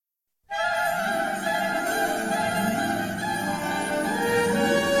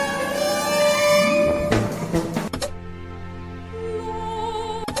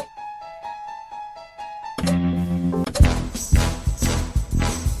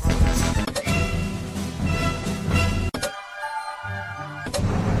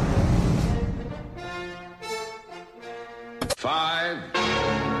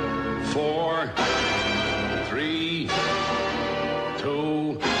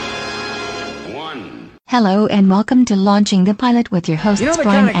Hello and welcome to Launching the Pilot with your hosts You know the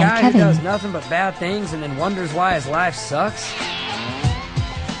Brian kind of and guy Kevin. who does nothing but bad things and then wonders why his life sucks?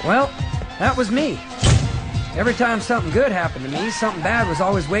 Well, that was me. Every time something good happened to me, something bad was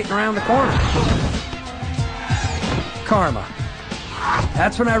always waiting around the corner. Karma.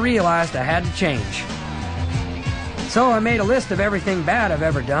 That's when I realized I had to change. So I made a list of everything bad I've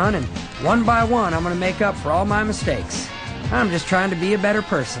ever done, and one by one I'm going to make up for all my mistakes. I'm just trying to be a better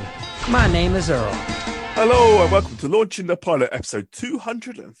person. My name is Earl. Hello and welcome to Launching the Pilot, episode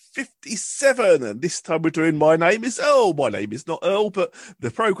 257. And this time we're doing My Name is Earl. My name is not Earl, but the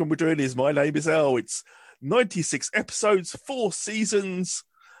program we're doing is My Name is Earl. It's 96 episodes, 4 seasons,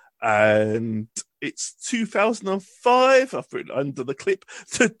 and it's 2005. I've written under the clip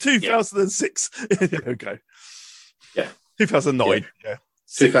to 2006. Okay. Yeah. 2009. Yeah.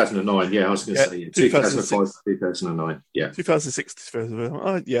 2009. Yeah, I was going to say 2005, 2009. Yeah. 2006.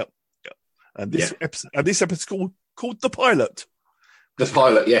 2009. Yeah. And this episode called The Pilot. The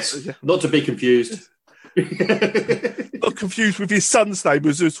Pilot, yes. Not to be confused. Not confused with his son's name,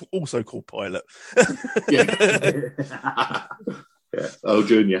 who's also called Pilot. Yeah. Oh,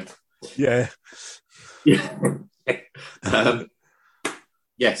 Junior. Yeah. Yeah.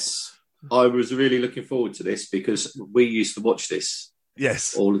 Yes. I was really looking forward to this because we used to watch this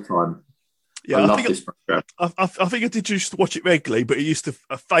all the time. Yeah, I love this program. I think I did used to watch it regularly, but it used to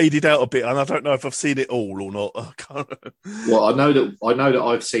faded out a bit, and I don't know if I've seen it all or not. I can't. Well, I know that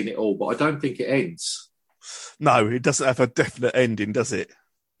I've seen it all, but I don't think it ends. No, it doesn't have a definite ending, does it?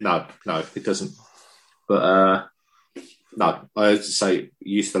 No, it doesn't. But no, I have to say,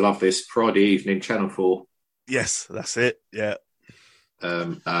 used to love this Friday evening, Channel 4. Yes, that's it. Yeah,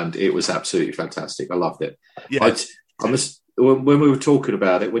 and it was absolutely fantastic. I loved it. Yeah, when we were talking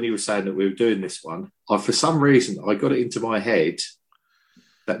about it, when you were saying that we were doing this one, for some reason, I got it into my head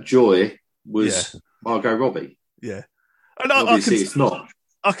that Joy was Margot Robbie. Yeah. And obviously, it's not.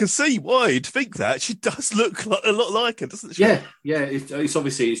 I can see why you'd think that. She does look a lot like her, doesn't she? Yeah. It's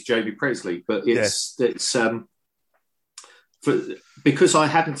obviously it's Jamie Presley, but it's because I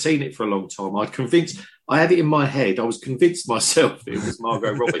hadn't seen it for a long time. I had it in my head. I was convinced myself that it was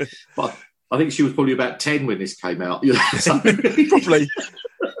Margot Robbie, but I think she was probably about 10 when this came out. You know? Probably.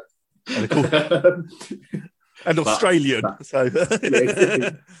 And Australian.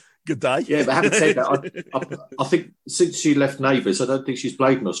 Good day. Yeah, but having said that, I think since she left Neighbours, I don't think she's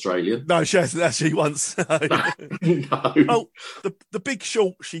played an Australian. No, she hasn't actually once. No. Oh, the Big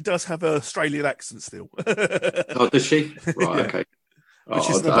Short, she does have an Australian accent still. Oh, does she? Right, okay. Which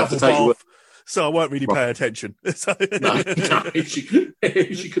is the bubble bath. So I won't really pay attention. So. No, she could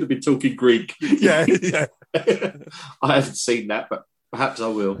have been talking Greek. Yeah. I haven't seen that, but perhaps I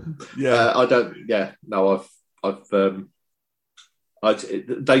will. Yeah, I don't. Yeah, no, they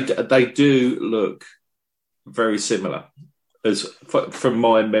do look very similar, from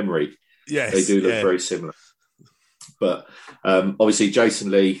my memory. Yes, they do look very similar. But obviously, Jason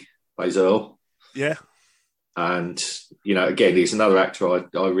Lee plays Earl. Yeah, and again, he's another actor.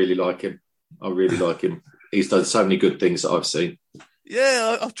 I really like him. I really like him. He's done so many good things that I've seen.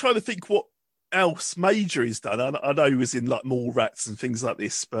 Yeah, I'm trying to think what else major he's done. I know he was in like Mallrats and things like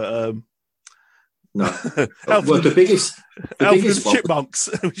this, but no. Well, the biggest one, Chipmunks.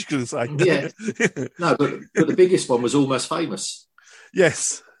 I was going to say, yeah. No, but the biggest one was Almost Famous.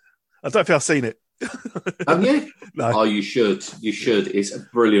 Yes, I don't think I've seen it. Yeah. No. Oh, you should. You should. It's a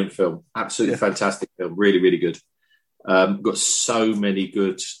brilliant film. Absolutely fantastic film. Really, really good. Got so many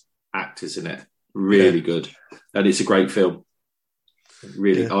good actors in it. Really good. And it's a great film.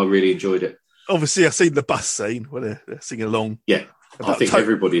 Really, I really enjoyed it. Obviously, I've seen the bus scene where they're singing along. Yeah. I think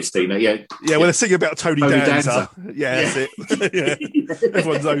everybody's seen it. Yeah. Yeah, when they're singing about Tony Danza. Yeah, that's it. Yeah. Yeah.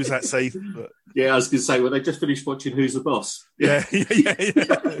 Everyone knows that scene. But... Yeah, I was going to say, well, they just finished watching Who's the Boss. Yeah.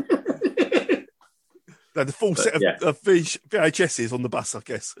 No, the full set of VHSs on the bus, I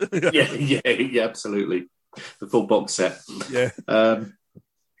guess. Yeah, absolutely. The full box set. Yeah.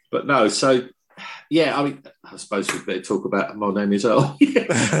 But no, so, yeah, I mean, I suppose we'd better talk about My Name is Earl.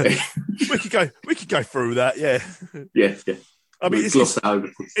 we could go through that, yeah. Yeah. I mean,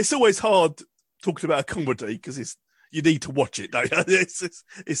 it's always hard talking about a comedy because you need to watch it, don't you?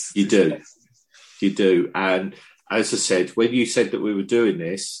 You do. And as I said, when you said that we were doing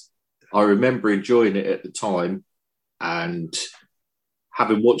this, I remember enjoying it at the time, and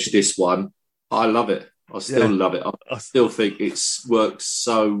having watched this one, I love it. I still love it. I still think it's worked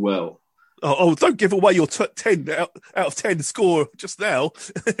so well. Oh, don't give away your 10 out of 10 score just now.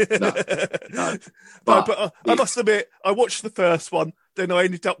 No. But I must admit, I watched the first one, then I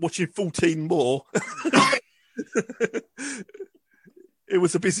ended up watching 14 more. It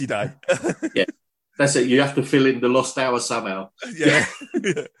was a busy day. Yeah. That's it. You have to fill in the lost hour somehow. Yeah.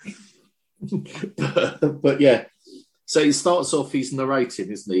 but yeah. So he starts off. He's narrating,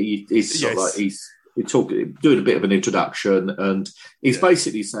 isn't he? He's sort of like he's doing a bit of an introduction, and he's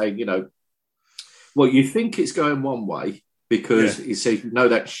basically saying, well, you think it's going one way because he says,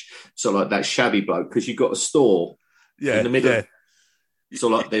 that sort of like that shabby bloke because you've got a store in the middle. Yeah. So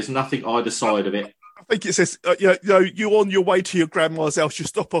like, there's nothing either side of it. I think it says, you're on your way to your grandma's house. You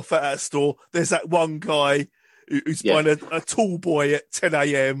stop off at that store. There's that one guy who's buying a tall boy at 10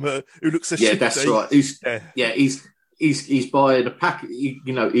 a.m. Who looks a shifty. That's right. He's buying a pack. He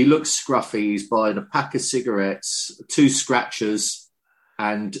looks scruffy. He's buying a pack of cigarettes, 2 scratchers,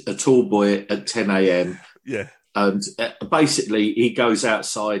 and a tall boy at 10 a.m. Yeah. And basically, he goes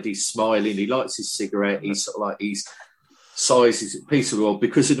outside. He's smiling. He lights his cigarette. He's sort of like he's sizes a piece of the world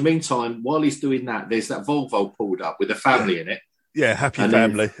because in the meantime, while he's doing that, there's that Volvo pulled up with a family in it. Yeah, happy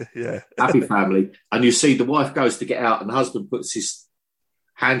family. Yeah, happy family. And you see the wife goes to get out, and the husband puts his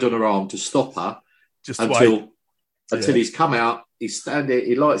hand on her arm to stop her until he's come out. He's standing.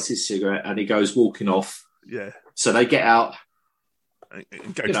 He lights his cigarette, and he goes walking off. Yeah. So they get out.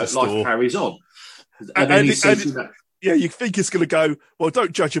 And go to the store. Life carries on. And then he says, yeah, you think it's going to go, well,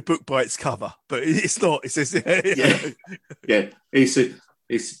 don't judge a book by its cover, but it's not. It says, yeah. He said,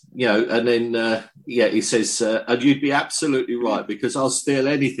 and then, he says, and you'd be absolutely right because I'll steal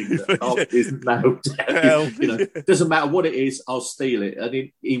anything that isn't nailed down. Doesn't matter what it is, I'll steal it.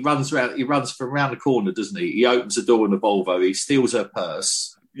 And he runs around. He runs from around the corner, doesn't he? He opens the door in the Volvo. He steals her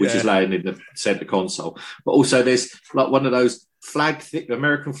purse, which is laying in the centre console. But also, there's like one of those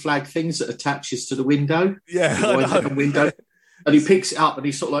American flag things that attaches to the window. Yeah, the window. And he picks it up and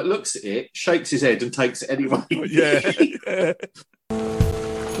he sort of like looks at it, shakes his head and takes it anyway. Yeah.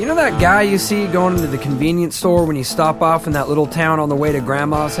 You know that guy you see going into the convenience store when you stop off in that little town on the way to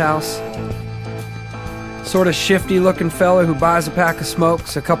Grandma's house? Sort of shifty looking fella who buys a pack of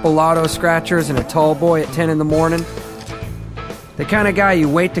smokes, a couple lotto scratchers, and a tall boy at 10 in the morning. The kind of guy you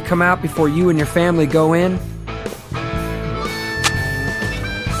wait to come out before you and your family go in.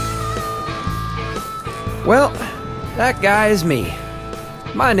 Well, that guy is me.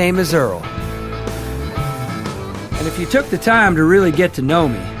 My name is Earl. And if you took the time to really get to know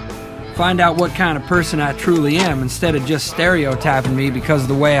me, find out what kind of person I truly am instead of just stereotyping me because of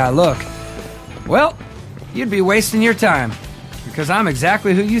the way I look, well, you'd be wasting your time because I'm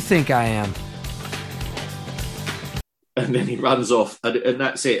exactly who you think I am. And then he runs off and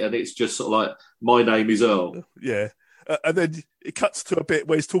that's it. And it's just sort of like, my name is Earl. Yeah. And then it cuts to a bit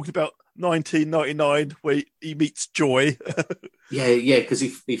where he's talking about 1999 where he meets Joy. Because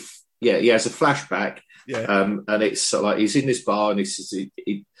he has a flashback. Yeah. And it's sort of like he's in this bar and he says,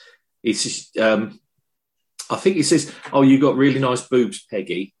 I think he says, "Oh, you got really nice boobs,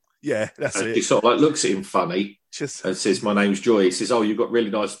 Peggy." Yeah, that's and it. He sort of like looks at him funny and says, "My name's Joy." He says, "Oh, you got really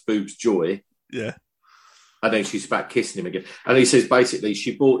nice boobs, Joy." Yeah. And then she's back kissing him again. And he says basically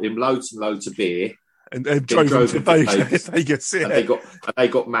she bought him loads and loads of beer. And drove him to Vegas. Yeah. And they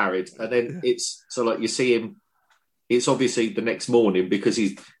got married. And then it's sort of like you see him, it's obviously the next morning because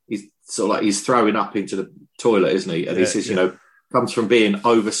he's sort of like he's throwing up into the toilet, isn't he? And he says, comes from being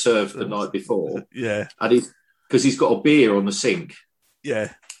overserved the night before. Yeah. And because he's got a beer on the sink.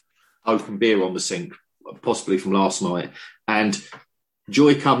 Yeah. Open beer on the sink, possibly from last night. And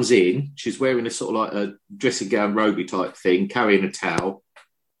Joy comes in. She's wearing a sort of like a dressing gown, roby type thing, carrying a towel.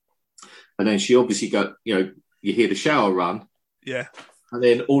 And then she obviously you hear the shower run. Yeah. And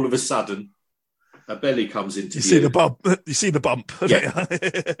then all of a sudden, a belly comes into view. You see the bump. Yeah.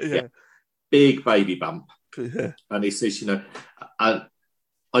 Yeah. Big baby bump. Yeah. And he says, I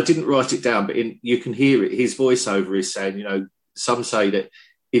didn't write it down, but you can hear it. His voiceover is saying, some say that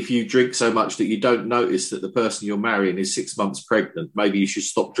if you drink so much that you don't notice that the person you're marrying is 6 months pregnant, maybe you should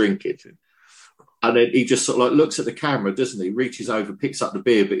stop drinking. And then he just sort of like looks at the camera, doesn't he? Reaches over, picks up the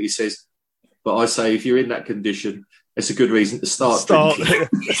beer, but he says, but I say, if you're in that condition, it's a good reason to start drinking.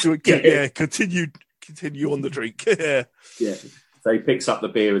 Continue on the drink. Yeah. Yeah. So he picks up the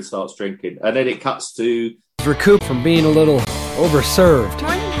beer and starts drinking. And then it cuts to recoup from being a little overserved.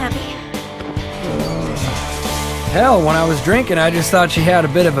 Morning, Happy. Hell, when I was drinking, I just thought she had a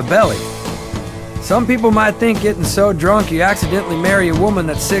bit of a belly. Some people might think getting so drunk you accidentally marry a woman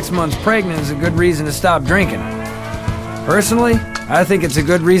that's 6 months pregnant is a good reason to stop drinking. Personally, I think it's a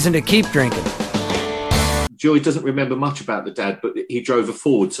good reason to keep drinking. Joy doesn't remember much about the dad, but he drove a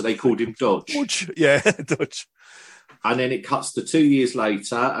Ford, so they called him Dodge. Yeah, Dodge. And then it cuts to 2 years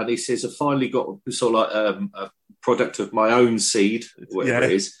later, and he says, I finally got sort of like a product of my own seed, whatever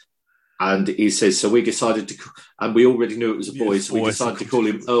it is. And he says, so we decided to, and we already knew it was a boy, so we decided to call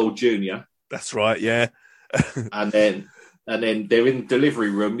him Earl Jr. That's right, yeah. and then they're in the delivery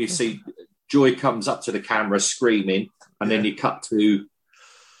room. You see Joy comes up to the camera screaming, and then you cut to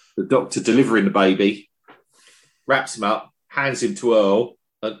the doctor delivering the baby, wraps him up, hands him to Earl,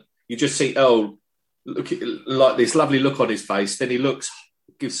 and you just see Earl look like this lovely look on his face. Then he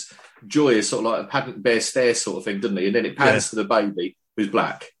gives Joy a sort of like a Paddington Bear stare sort of thing, doesn't he? And then it pans to the baby who's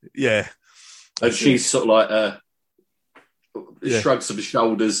black. Yeah. And she's sort of like shrugs of the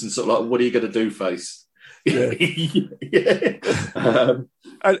shoulders and sort of like, what are you going to do, face? Yeah.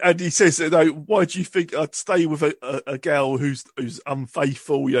 And he says, why do you think I'd stay with a girl who's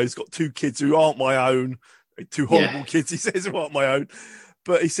unfaithful? Who's got 2 kids who aren't my own, 2 horrible kids. He says who aren't my own,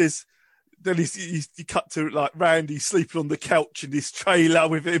 but he says then he cut to like Randy sleeping on the couch in this trailer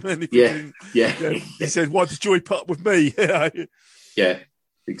with him, and he said, "Why did Joy put up with me?" Yeah,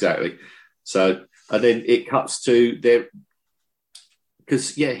 exactly. So and then it cuts to their.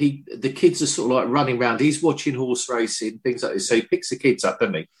 Because, the kids are sort of like running around. He's watching horse racing, things like this. So he picks the kids up,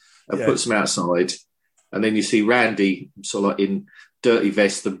 doesn't he? And puts them outside. And then you see Randy sort of like in dirty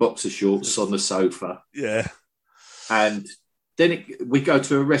vest and boxer shorts on the sofa. Yeah. And then we go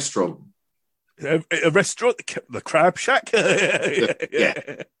to a restaurant. A restaurant? The Crab Shack? Yeah.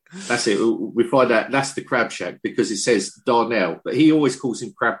 That's it. We find out that's the Crab Shack because it says Darnell. But he always calls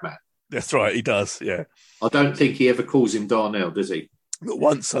him Crabman. That's right, he does, yeah. I don't think he ever calls him Darnell, does he? Not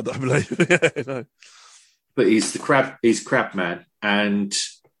once, I don't believe. No. But he's Crabman, and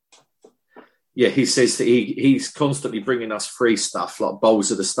he says that he's constantly bringing us free stuff, like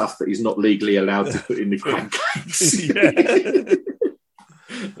bowls of the stuff that he's not legally allowed to put in the crab cakes.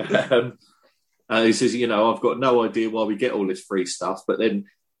 He says, I've got no idea why we get all this free stuff, but then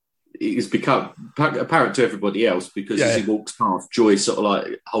it's become apparent to everybody else because as he walks past, Joy sort of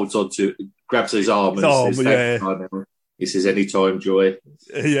like holds on to, grabs his arm and says, he says, anytime, Joy.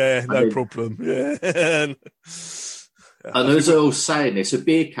 Yeah, no problem. Yeah. And as Earl's saying this, a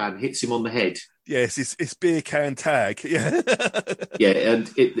beer can hits him on the head. Yes, it's beer can tag. Yeah. And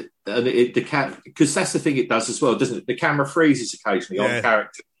the cat, because that's the thing it does as well, doesn't it? The camera freezes occasionally on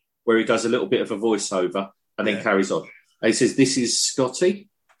character where he does a little bit of a voiceover and then carries on. And he says, this is Scotty.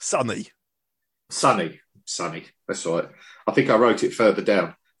 Sonny. That's right. I think I wrote it further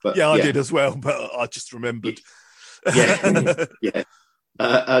down. But I did as well, but I just remembered. And then,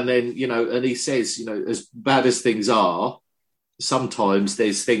 and he says, as bad as things are, sometimes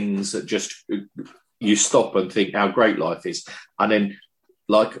there's things that just you stop and think how great life is. And then,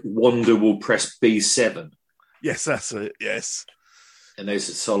 like, Wanda will press B7. Yes, that's it, yes. And there's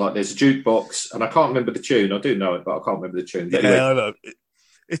a jukebox, and I can't remember the tune. I do know it, but I can't remember the tune. But anyway, I know.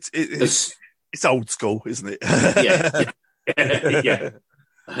 It's old school, isn't it? Yeah.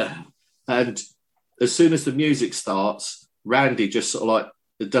 And as soon as the music starts, Randy just sort of like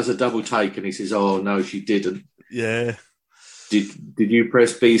does a double take and he says, "Oh no, she didn't." Yeah. Did you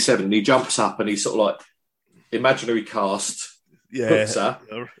press B7? And he jumps up and he's sort of like imaginary cast. Yeah. Puts her.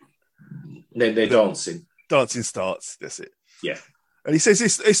 And then they're dancing. Dancing starts. That's it. Yeah. And he says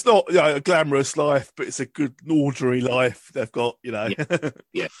it's not a glamorous life, but it's a good ordinary life they've got. Yeah,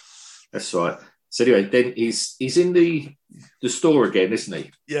 that's right. So anyway, then he's in the store again, isn't he?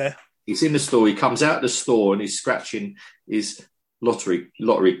 Yeah. He's in the store. He comes out of the store and he's scratching his lotto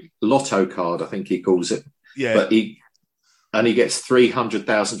card, I think he calls it. Yeah. But he gets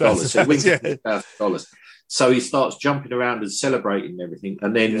 $300,000. So he wins $1,000. So he starts jumping around and celebrating and everything,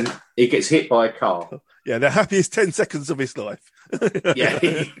 and then he gets hit by a car. Yeah, the happiest 10 seconds of his life. So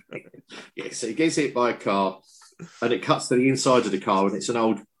he gets hit by a car, and it cuts to the inside of the car, and it's an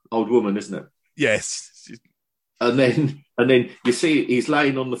old woman, isn't it? Yes. And then you see he's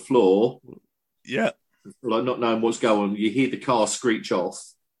laying on the floor. Yeah. Like not knowing what's going on. You hear the car screech off.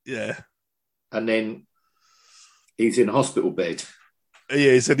 Yeah. And then he's in a hospital bed. He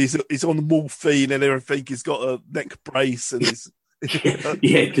is, and he's on morphine and everything. He's got a neck brace and he's...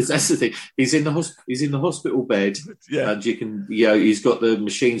 because that's the thing. He's in the hospital bed, and you can, he's got the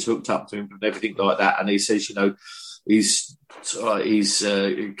machines hooked up to him and everything like that. And he says, he's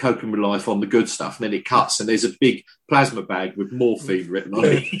coping with life on the good stuff. And then it cuts, and there's a big plasma bag with morphine written on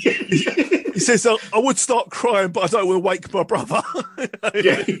it. He says, I would start crying, but I don't want to wake my brother.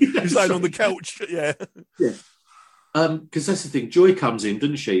 He's laying on the couch. Yeah. Because that's the thing. Joy comes in,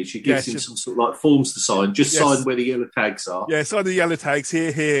 doesn't she? She gives him some sort of like forms to sign. Just sign where the yellow tags are. Yeah, sign the yellow tags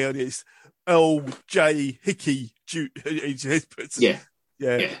here, and it's L.J. Hickey.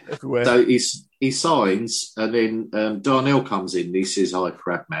 Everywhere. So he signs, and then Darnell comes in. And he says, "Hi,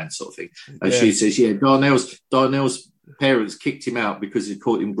 crap man," sort of thing. And she says, "Yeah, Darnell's parents kicked him out because he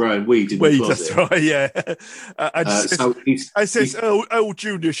caught him growing weed in the closet. That's right, yeah. And says so Earl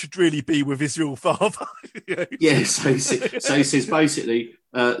Jr. should really be with his real father. Yeah, so he says basically,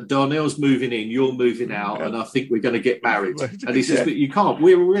 Darnell's moving in, you're moving out, and I think we're going to get married. And he says, but you can't,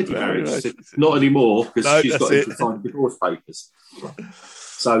 we're already married. She said, not anymore, because she's got him to sign divorce papers.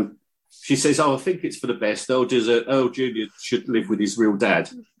 So she says, I think it's for the best. Earl Jr. should live with his real dad.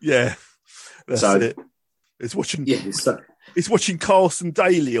 Yeah, that's it. He's watching. Yeah, he's watching Carson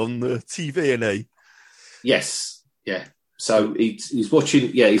Daly on the TV, isn't he? Yes, yeah. So he's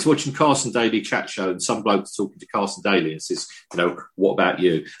watching Carson Daly chat show, and some bloke's talking to Carson Daly and says, what about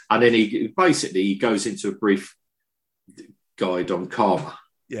you? And then he goes into a brief guide on karma.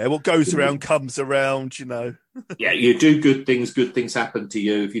 Yeah, what goes around comes around, Yeah, you do good things happen to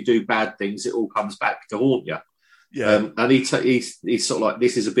you. If you do bad things, it all comes back to haunt you. Yeah, and he's sort of like,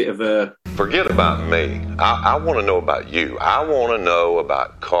 this is a bit of a... Forget about me. I want to know about you. I want to know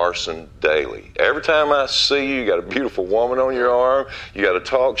about Carson Daly. Every time I see you, you got a beautiful woman on your arm, you got a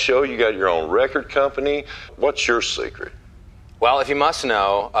talk show, you got your own record company. What's your secret? Well, if you must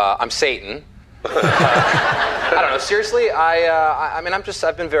know, I'm Satan. I don't know. Seriously,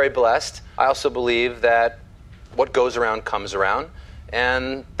 I've been very blessed. I also believe that what goes around comes around.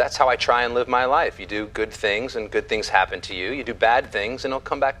 And that's how I try and live my life. You do good things and good things happen to you. You do bad things and it'll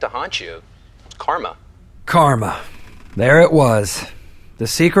come back to haunt you. It's karma. Karma. There it was. The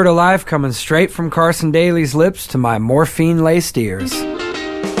secret of life coming straight from Carson Daly's lips to my morphine-laced ears.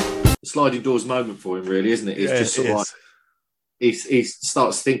 Sliding doors moment for him, really, isn't it? It's just sort of like he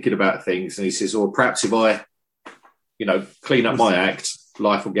starts thinking about things and he says, well, perhaps if I, clean up my act,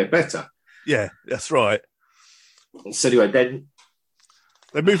 life will get better. Yeah, that's right. So anyway, then...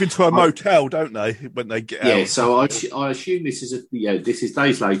 They move into a motel, don't they? When they get out. Yeah, so I assume this is this is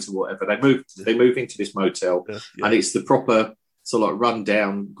days later, whatever. They move into this motel, and it's the proper sort of like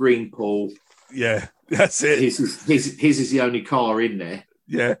rundown green pool. Yeah, that's it. His is the only car in there.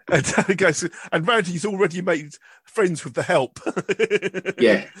 Yeah, and Randy's already made friends with the help.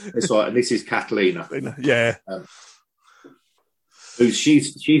 Yeah, that's right. And this is Catalina. Yeah.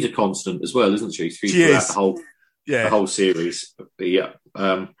 She's a constant as well, isn't she? She's throughout the whole series. Yeah.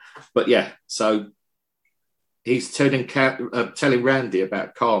 But yeah, so he's telling Randy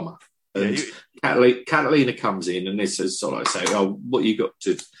about karma. And Catalina comes in and this is sort of like say, oh, what you got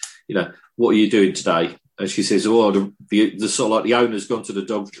to, what are you doing today? And she says, oh, the sort of like the owner's gone to the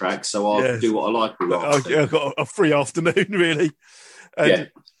dog track, so I'll do what I like. I've got a free afternoon, really. And,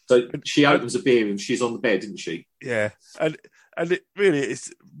 so she opens a beer and she's on the bed, isn't she? Yeah. And it really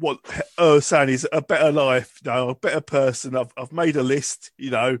is what her saying is a better life, a better person. I've made a list,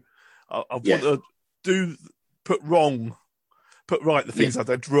 I want to put right the things I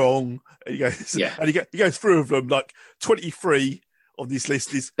did wrong. And he goes through them, like 23 on this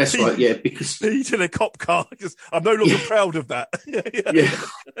list is that's right, yeah, because he's in a cop car. Because I'm no longer proud of that.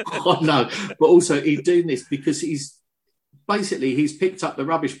 I know, but also he's doing this because he's picked up the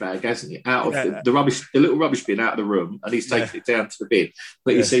rubbish bag, hasn't he, out of the rubbish, the little rubbish bin out of the room, and he's taken it down to the bin.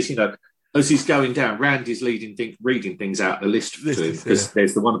 But he says, as he's going down, Randy's reading things out of the list to him, because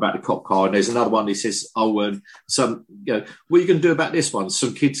there's the one about the cop car, and there's another one. He says, what are you going to do about this one?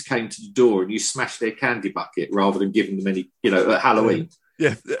 Some kids came to the door and you smashed their candy bucket rather than giving them any, at Halloween.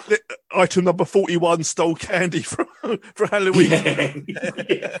 Yeah, item number 41 stole candy for Halloween.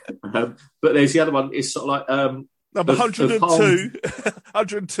 Yeah. But there's the other one. It's sort of like number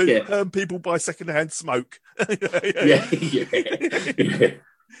 102. People buy secondhand smoke. Yeah.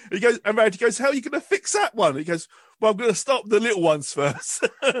 He goes, and Randy goes, how are you going to fix that one? He goes, well, I'm going to start with the little ones first.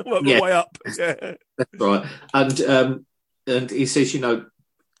 Work my way up. Yeah. That's right. And he says,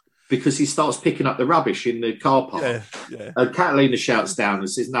 because he starts picking up the rubbish in the car park. Yeah. And Catalina shouts down and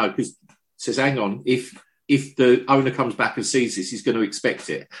says, no, because says, hang on, if the owner comes back and sees this, he's going to expect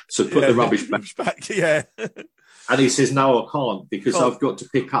it. So put the rubbish back. Yeah. And he says, no, I can't, because I've got to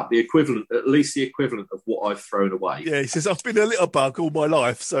pick up at least the equivalent of what I've thrown away. Yeah, he says, I've been a litter bug all my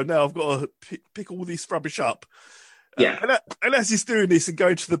life, so now I've got to pick all this rubbish up. Yeah. And as he's doing this and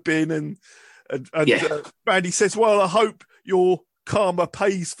going to the bin, and Randy says, well, I hope your karma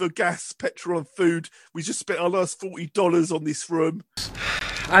pays for gas, petrol and food. We just spent our last $40 on this room.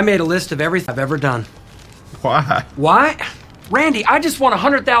 I made a list of everything I've ever done. Why? Why? Randy, I just won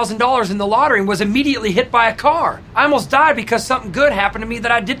 $100,000 in the lottery and was immediately hit by a car. I almost died because something good happened to me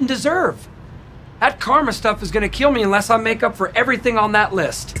that I didn't deserve. That karma stuff is going to kill me unless I make up for everything on that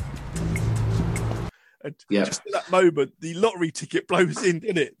list. And just in that moment, the lottery ticket blows in,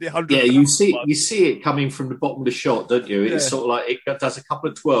 didn't it? The 100. Yeah, you see it coming from the bottom of the shot, don't you? It's sort of like it does a couple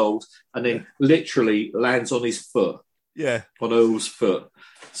of 12s and then literally lands on his foot. Yeah. on Earl's foot.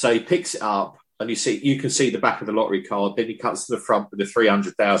 So he picks it up, and you can see the back of the lottery card. Then he cuts to the front with the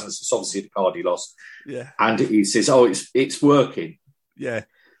 300,000. It's obviously the card he lost. Yeah. And he says, "Oh, it's working." Yeah.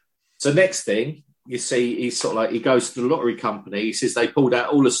 So next thing you see, he's sort of like, he goes to the lottery company. He says they pulled out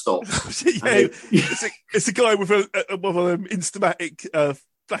all the stops. Yeah. It's a guy with one of them Instamatic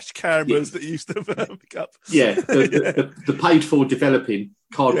flash cameras that he used to pick up. Yeah, the paid for developing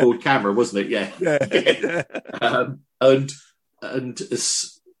cardboard camera, wasn't it? Yeah. And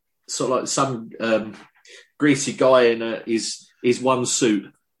it's sort of like some greasy guy in his one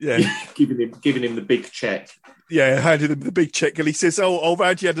suit. Yeah, giving him the big check. Yeah, handed him the big check, and he says, "Oh,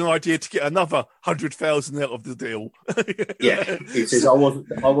 Randy had an idea to get another 100,000 out of the deal." Yeah, he says, "I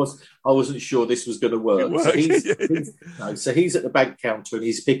wasn't sure this was going to work." So he's at the bank counter and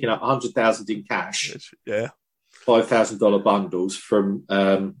he's picking up 100,000 in cash. Yeah, $5,000 bundles from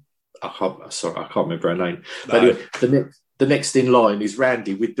I can't remember her name. No. But anyway, the next in line is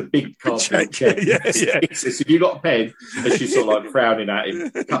Randy with the big cardboard check. Yeah. He says, "Have you got a pen?" And she's sort of like frowning at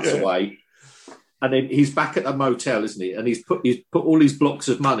him, cuts away. And then he's back at the motel, isn't he? And he's put all these blocks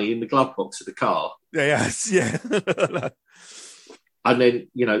of money in the glove box of the car. Yeah. And then,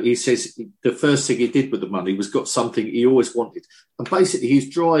 he says the first thing he did with the money was got something he always wanted. And basically he's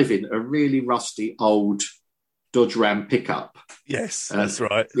driving a really rusty old Dodge Ram pickup. Yes, that's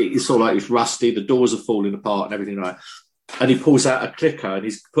right. It's sort of like it's rusty, the doors are falling apart and everything like that. And he pulls out a clicker and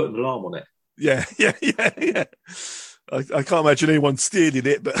he's put an alarm on it. Yeah. I can't imagine anyone stealing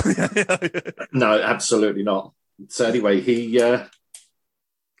it, but No, absolutely not. So anyway,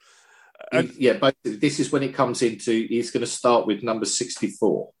 basically this is when it comes into, he's going to start with number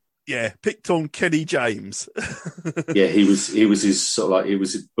 64. Yeah, picked on Kenny James. Yeah, he was his sort of like, he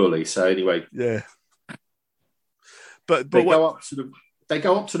was his bully. So anyway, yeah. But they go up to the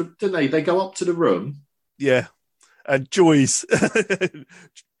room. Yeah, and Joy's.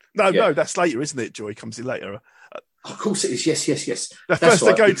 No, that's later, isn't it? Joy comes in later. Of course it is. Yes. First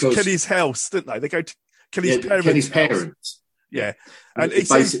they go to Kenny's house, don't they? They go to Kenny's parents. Yeah. And he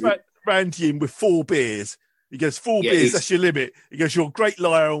sends Randy in with 4 beers. He goes, 4 beers, that's your limit. He goes, "You're a great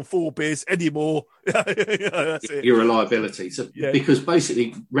liar on 4 beers, anymore." That's it. Your reliability. So, because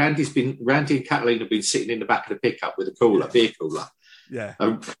basically Randy and Kathleen have been sitting in the back of the pickup with a beer cooler. Yeah.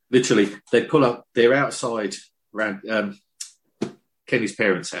 Literally, they pull up, they're outside Kenny's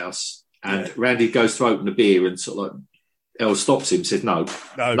parents' house. And Randy goes to open the beer and sort of like, Elle stops him, says, no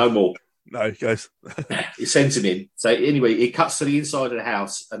more. No, he goes. He sends him in. So anyway, he cuts to the inside of the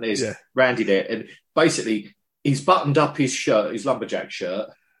house and there's Randy there. And basically, he's buttoned up his shirt, his lumberjack shirt.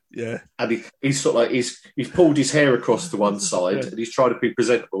 Yeah. And he's sort of like, he's pulled his hair across to one side and he's trying to be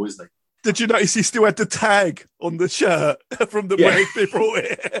presentable, isn't he? Did you notice he still had the tag on the shirt from the way they brought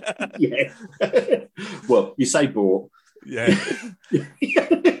it? Yeah. Well, you say bought. Yeah.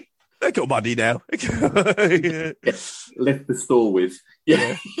 They got money now. Left the store with.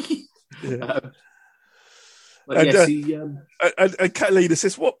 Yeah. And Catalina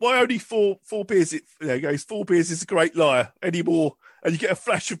says, "Why only four beers?" He goes, 4 beers is a great liar. Any more?" And you get a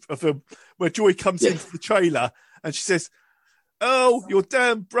flash of them where Joy comes into the trailer and she says, "Oh, your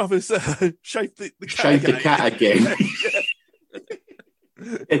damn brothers shaved the cat again."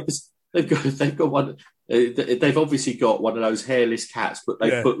 They've got one. They've obviously got one of those hairless cats, but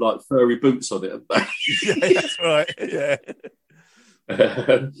they put like furry boots on it. Yeah, that's right.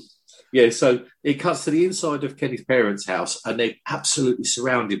 Yeah. So it cuts to the inside of Kenny's parents' house, and they're absolutely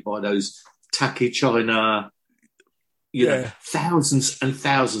surrounded by those tacky china. Thousands and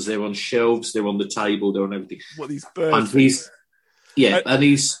thousands. They're on shelves. They're on the table. They're on everything. What these birds? And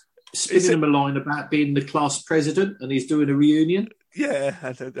he's spinning them a line about being the class president, and he's doing a reunion. Yeah,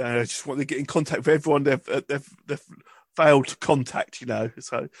 I just want to get in contact with everyone they've failed to contact,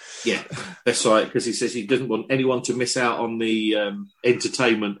 So yeah, that's right. Because he says he doesn't want anyone to miss out on the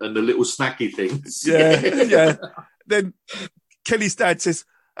entertainment and the little snacky things. Yeah. Then Kelly's dad says,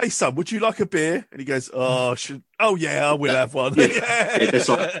 "Hey son, would you like a beer?" And he goes, I will have one." Yeah, that's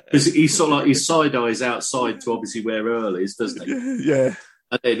right. Because he's sort of like his side eyes outside to obviously where Earl is, doesn't he? Yeah.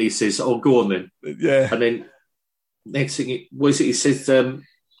 And then he says, "Oh, go on then." Yeah. And then next thing, he says,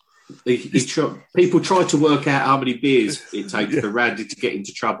 people try to work out how many beers it takes for Randy to get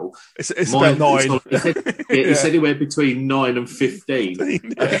into trouble. It's about 9. It's anywhere between 9 and 15.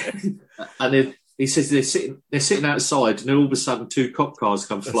 And then he says they're sitting outside, and then all of a sudden 2 cop cars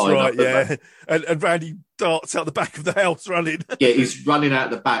come flying up. Yeah, and Randy darts out the back of the house running. Yeah, he's running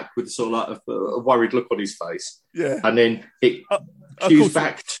out the back with sort of like a worried look on his face. Yeah, and then it cues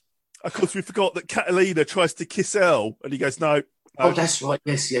back. Of course, we forgot that Catalina tries to kiss Elle, and he goes, "No, Oh, that's right.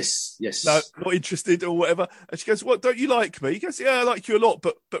 Yes. No, not interested or whatever. And she goes, "What? Don't you like me?" He goes, "Yeah, I like you a lot,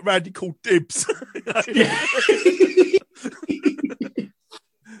 but Randy called dibs." Yeah.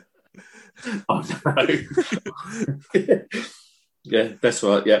 Oh no. Yeah, that's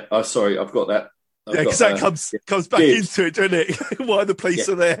right. Yeah, sorry, I've got that. Because that comes back dibs. into it, doesn't it? Why the police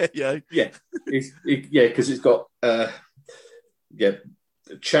are there? Yeah, because it's got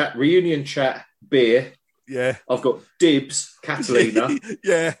chat, reunion chat, beer. Yeah, I've got dibs, Catalina.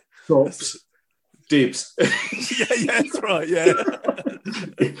 Yeah, tops, dibs. yeah, that's right. Yeah,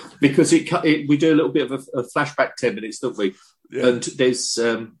 because we do a little bit of a flashback 10 minutes, don't we? Yeah. And there's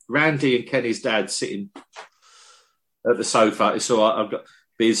Randy and Kenny's dad sitting at the sofa. It's all right. I've got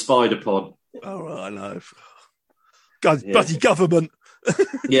being spied upon. Oh, right, I know. God, bloody government.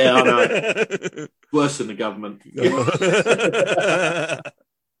 Yeah, I know. Worse than the government.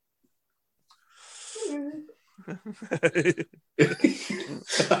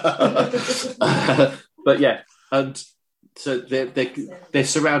 But yeah, and so they're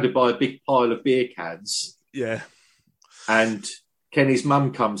surrounded by a big pile of beer cans. Yeah, and Kenny's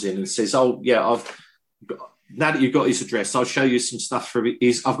mum comes in and says, "Oh yeah, now that you've got his address, I'll show you some stuff from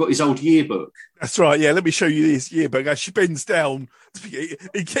his. I've got his old yearbook." That's right. Yeah, let me show you his yearbook. As she bends down, he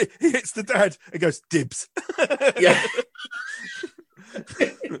hits the dad and goes, "Dibs." Yeah.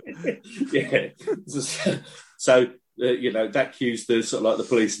 Yeah. So that cues the sort of like the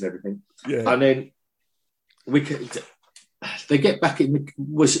police and everything. Yeah. And then they get back in.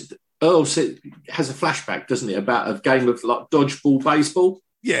 Earl has a flashback, doesn't he, about a game of like dodgeball baseball?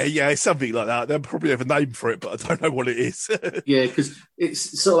 Yeah, something like that. They'll probably have a name for it, but I don't know what it is. Yeah, because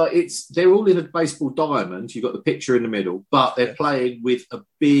it's sort of like they're all in a baseball diamond. You've got the picture in the middle, but they're playing with a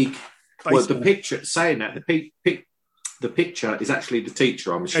big. Baseball. Well, the picture saying that the picture is actually the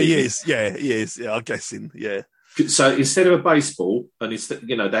teacher. I'm assuming he is. Yeah, I'm guessing. Yeah. So instead of a baseball, and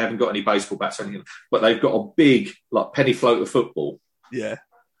they haven't got any baseball bats or anything, but they've got a big like penny floater football. Yeah.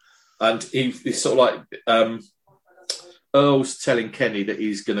 And he's sort of like Earl's telling Kenny that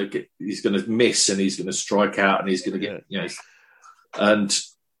he's going to miss and he's going to strike out and he's going to get and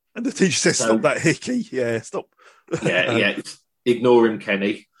the teacher says, "Stop that, Hickey! Yeah, stop." Yeah, ignore him,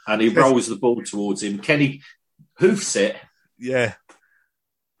 Kenny, and he rolls the ball towards him. Kenny hoofs it,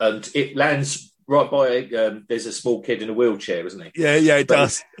 and it lands right by. There's a small kid in a wheelchair, isn't he? Yeah, it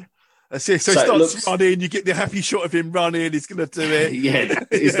does. So he starts running, you get the happy shot of him running, he's going to do it. Yeah,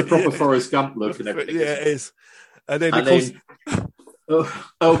 it's the proper Forrest Gump look and everything. Yeah, it is. And then, of course...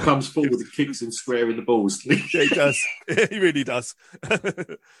 Earl comes forward and kicks him square in the balls. Yeah, he does. He really does.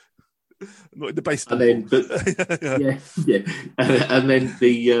 Not in the baseball. And then, and then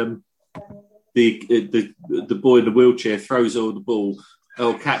the boy in the wheelchair throws all the ball.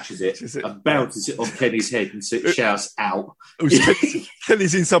 Earl catches it and bounces it on Kenny's head and shouts, "Out!"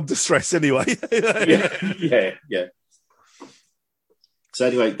 Kenny's in some distress anyway. Yeah. So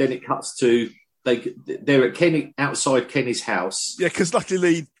anyway, then it cuts to they're at outside Kenny's house. Yeah, because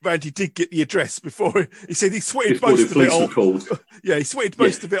luckily Randy did get the address before. He said he sweated most of it off. Called. Yeah, he sweated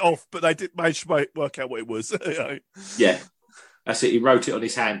most of it off, but they didn't manage to work out what it was. Yeah. That's it. He wrote it on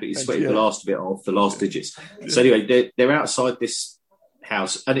his hand, but he sweated the last bit off, the last digits. So anyway, they're outside this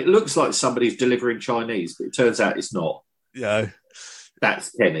house, and it looks like somebody's delivering Chinese, but it turns out it's not. Yeah, that's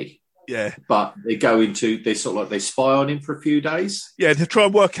Kenny. Yeah, but they sort of like they spy on him for a few days. Yeah, to try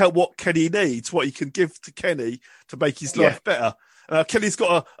and work out what Kenny needs, what he can give to Kenny to make his life better. Kenny's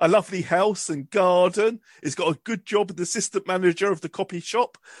got a lovely house and garden. He's got a good job as assistant manager of the copy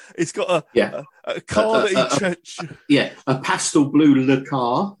shop. He's got a car that he... a pastel blue Le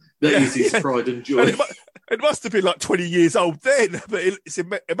Car that is his pride and joy. It must have been like 20 years old then, but it's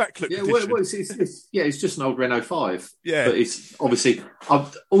immaculate condition. It's just an old Renault 5. Yeah. But it's obviously...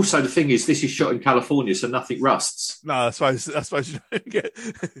 also, the thing is, this is shot in California, so nothing rusts. No, I suppose you don't get...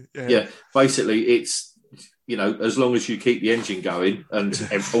 Yeah, basically, it's... as long as you keep the engine going and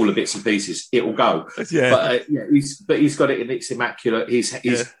all the bits and pieces, it will go. Yeah. But he's got it and it's immaculate.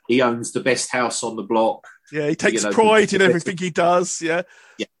 He owns the best house on the block. Yeah, he takes pride in everything he does. Yeah.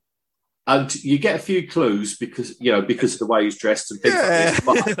 Yeah. And you get a few clues because of the way he's dressed and things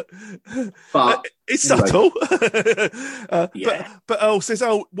like this. But it's subtle. But Earl says,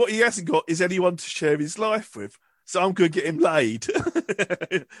 what he hasn't got is anyone to share his life with. So I'm going to get him laid.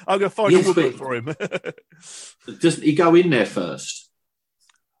 I'm going to find a woman for him. Doesn't he go in there first?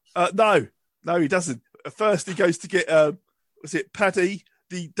 No, he doesn't. First, he goes to get, Paddy,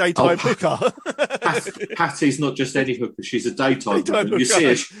 the daytime hooker. Patty's not just any hooker; she's a daytime hooker. hooker. You see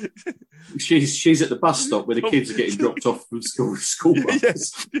her, she's at the bus stop where the kids are getting dropped off from school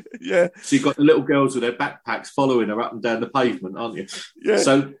bus. Yeah. So you've got the little girls with their backpacks following her up and down the pavement, aren't you? Yeah.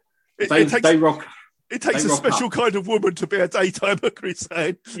 So they rock. It takes a special kind of woman to be a daytime hooker, he's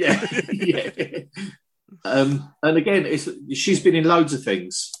saying. Yeah, yeah. And again, she's been in loads of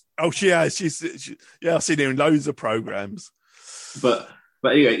things. Oh, she has. I've seen her in loads of programs. But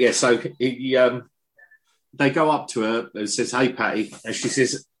anyway, yeah. So they go up to her and says, "Hey, Patty," and she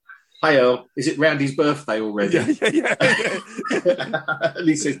says, "Hey, Earl, is it Randy's birthday already?" Yeah. And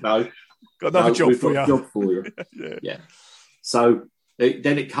he says, "No, got another job for you." Job for you. Yeah. So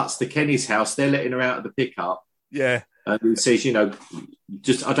then it cuts to Kenny's house. They're letting her out of the pickup. Yeah. And he says,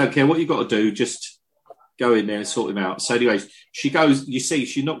 just I don't care what you got to do, just go in there and sort him out. So anyway, she goes. You see,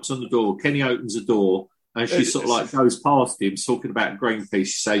 she knocks on the door. Kenny opens the door. And she sort of like goes past him, talking about Greenpeace.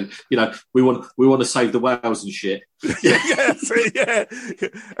 She's saying, we want to save the whales and shit. Yeah.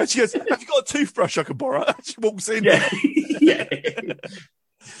 And she goes, "Have you got a toothbrush I can borrow?" She walks in. Yeah.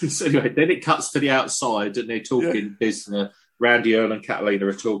 So anyway, then it cuts to the outside, and they're talking. Yeah. There's Randy, Earl, and Catalina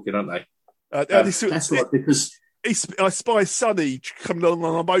are talking, aren't they? That's right, because I spy Sonny coming along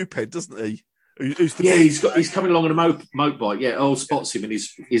on a moped, doesn't he? He's coming along on a motorbike. Yeah, Earl spots him in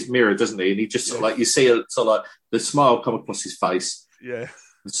his mirror, doesn't he? And he just sort of like, you see the smile come across his face. Yeah.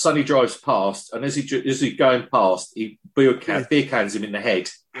 And Sonny drives past, and as he's going past, he beer cans him in the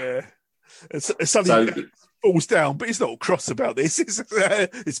head. Yeah. And Sonny falls down, but he's not cross about this.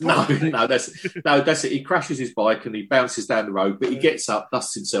 No, that's it. He crashes his bike and he bounces down the road, but he gets up,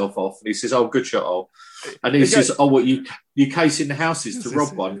 dusts himself off, and he says, "Oh, good shot, Earl." And he says, "Oh, what you casing the houses to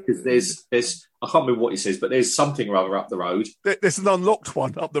rob one?" Because there's I can't remember what he says, but there's something or other up the road. There's an unlocked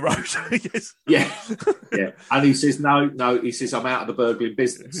one up the road. Yes. Yeah. And he says, no. He says, "I'm out of the burgling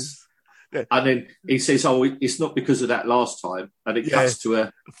business." Yeah. And then he says, "Oh, it's not because of that last time." And it cuts to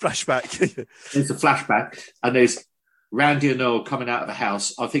a flashback. There's a flashback, and there's Randy and Earl coming out of the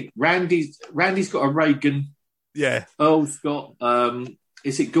house. I think Randy's got a Reagan. Yeah. Earl's got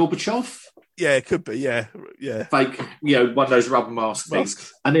is it Gorbachev? Yeah, it could be. Yeah. Fake, one of those rubber mask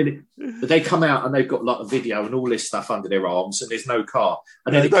things. And then they come out and they've got like a video and all this stuff under their arms, and there's no car.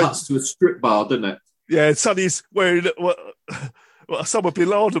 And then it cuts to a strip bar, doesn't it? Yeah, Sonny's wearing Osama bin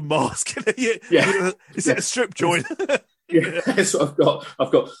Laden mask. Yeah. Is it a strip joint? Yeah, that's what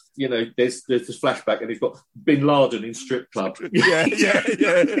I've got. There's this flashback, and he's got Bin Laden in strip club. Yeah.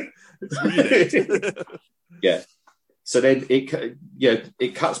 Yeah. So then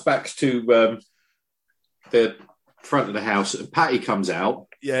it cuts back to the front of the house, and Patty comes out.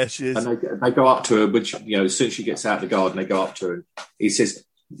 Yeah, she is. And they go up to her, which as soon as she gets out of the garden, they go up to her. And he says,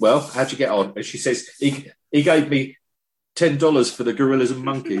 "Well, how'd you get on?" And she says, "He gave me $10 for the gorillas and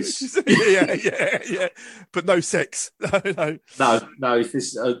monkeys." yeah. But no sex. No. She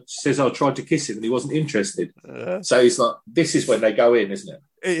says, "I tried to kiss him and he wasn't interested." So he's like, this is when they go in, isn't it?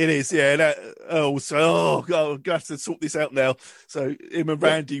 It is, yeah. I'm going to have to sort this out now. So him and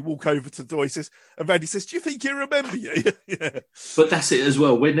Randy walk over to the door. And Randy says, "Do you think he'll remember you?" Yeah. But that's it as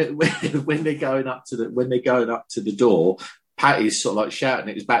well. When they're going up to the door, Patty's sort of like shouting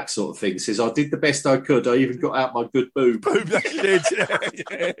at his back, sort of thing. Says, "I did the best I could. I even got out my good boob." Boob, that she did.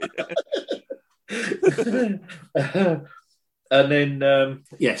 Yeah. And then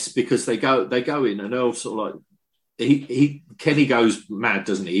yes, because they go in, and Earl sort of like Kenny goes mad,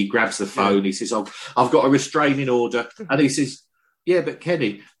 doesn't he? He grabs the phone. Yeah. He says, I've got a restraining order, and he says, "Yeah, but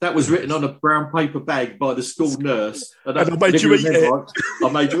Kenny, that was written on a brown paper bag by the school nurse, and I made you eat it. I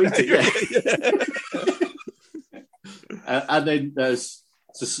made you eat it." Yeah. And then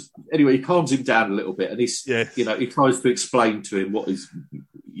anyway, he calms him down a little bit, and he tries to explain to him what he's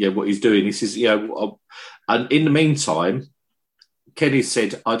doing. He says, and in the meantime, Kenny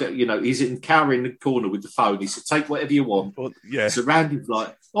said, he's cowering the corner with the phone. He said, "Take whatever you want." Yeah. So Randy's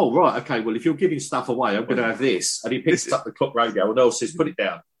like, "Oh, right, okay, well, if you're giving stuff away, I'm going to have this." And he picks up the clock radio, and Earl says, "Put it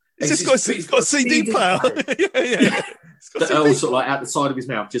down." He's got a CD player. Yeah. Earl sort of like out the side of his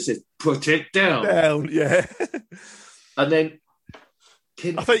mouth just says, "Put it down." Yeah. And then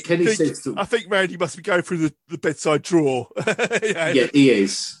Kenny says to... I think Randy must be going through the bedside drawer. Yeah, he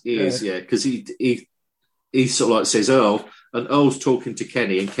is. Because he sort of like says, "Earl," and Earl's talking to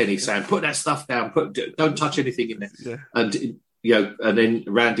Kenny, and Kenny's saying, "Put that stuff down. Don't touch anything in there." Yeah. And then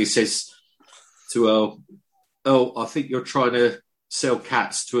Randy says to Earl, "I think you're trying to sell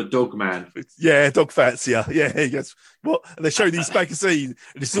cats to a dog man." Yeah, dog fancier. Yeah, he goes, "What?" And they show these magazines,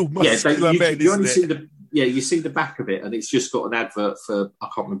 and it's all muscular men, you see the back of it, and it's just got an advert for, I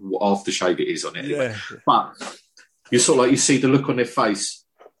can't remember what aftershave it is on it. Anyway. Yeah. But you sort of like, you see the look on their face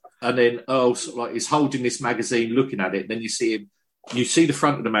and then Earl sort of like is holding this magazine, looking at it. And then you see him. You see the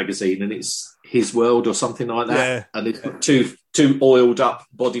front of the magazine, and it's His World or something like that. Yeah. And it's got two oiled up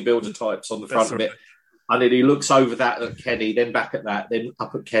bodybuilder types on the front of it. And then he looks over that at Kenny, then back at that, then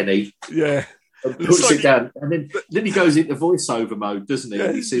up at Kenny. Yeah. And puts it down. And then he goes into voiceover mode, doesn't he? Yeah,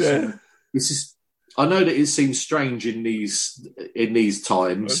 And he says, "This is. I know that it seems strange in these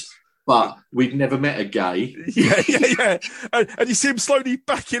times, but we've never met a gay." Yeah. And you see him slowly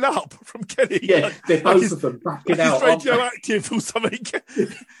backing up from Kenny. Yeah, they're both of them backing out. He's radioactive or something.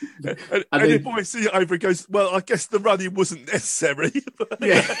 and the boy sees it over and goes, "Well, I guess the running wasn't necessary."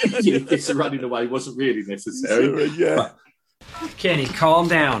 It's the running away wasn't really necessary. Yeah. Kenny, calm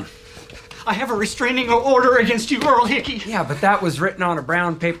down. I have a restraining order against you, Earl Hickey. Yeah, but that was written on a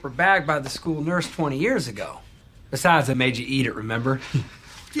brown paper bag by the school nurse 20 years ago. Besides, I made you eat it, remember?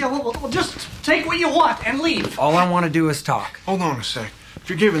 Yeah, well, just take what you want and leave. All I want to do is talk. Hold on a sec. If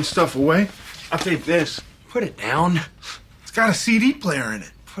you're giving stuff away, I'll take this. Put it down. It's got a CD player in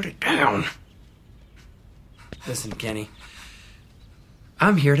it. Put it down. Listen, Kenny.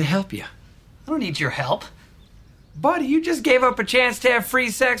 I'm here to help you. I don't need your help. Buddy, you just gave up a chance to have free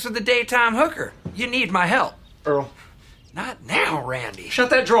sex with a daytime hooker. You need my help. Earl. Not now, Randy. Shut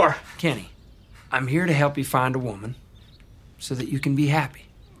that drawer. Kenny, I'm here to help you find a woman so that you can be happy.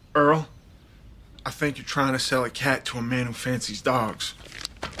 Earl, I think you're trying to sell a cat to a man who fancies dogs.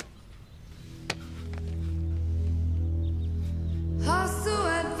 Hast du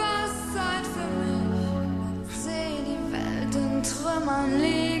etwas Zeit für mich? Seh die Welt in Trümmern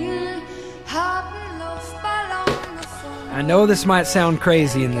liegen, haben Luftballon gefunden. I know this might sound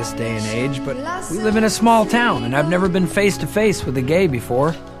crazy in this day and age, but we live in a small town, and I've never been face to face with a gay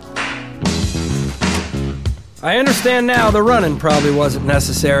before. I understand now the running probably wasn't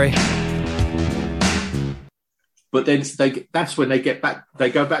necessary. But then that's when they get back. They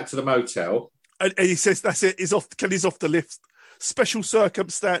go back to the motel. And he says, "That's it. Kenny's off the list. Special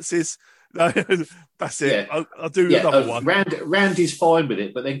circumstances." That's it. Yeah. I'll do another one. Randy's fine with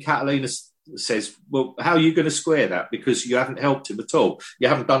it, but then Catalina says, "Well, how are you going to square that? Because you haven't helped him at all. You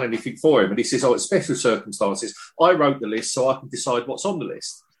haven't done anything for him." And he says, "Oh, it's special circumstances. I wrote the list so I can decide what's on the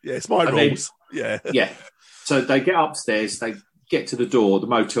list." Yeah, it's my rules. Yeah. So they get upstairs. They get to the door, the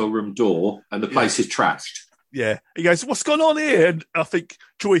motel room door, and the place is trashed. Yeah. He goes, "What's going on here?" And I think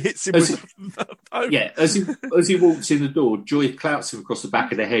Joy hits him with the phone. Yeah, as he walks in the door, Joy clouts him across the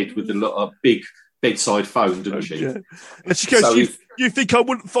back of the head with a big bedside phone, doesn't she? Yeah. And she goes, So you think I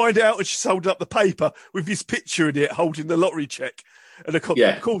wouldn't find out? And she's holding up the paper with his picture in it, holding the lottery check. And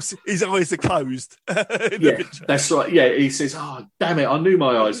of course, his eyes are closed. That's right. Yeah, he says, "Oh, damn it, I knew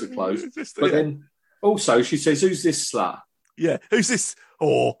my eyes were closed." But then also she says, "Who's this slut?" Yeah, "Who's this?"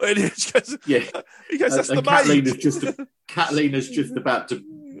 Oh, and he goes, he goes, "That's the maid." Catalina's just about to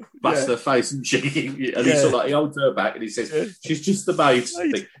bust her face, and he sort of he holds her back and he says, "She's just the maid."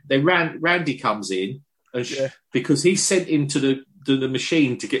 Then Randy comes in, and because he's sent into the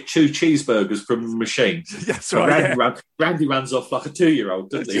machine to get 2 cheeseburgers from the machine. That's right. Randy runs off like a 2-year-old,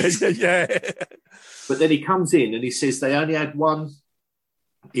 doesn't he? Yeah. But then he comes in and he says they only had one.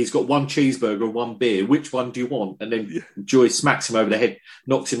 He's got 1 cheeseburger and 1 beer. Which one do you want? And then Joy smacks him over the head,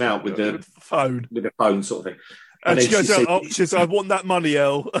 knocks him out with the phone, sort of thing. And she goes, she says, "I want that money,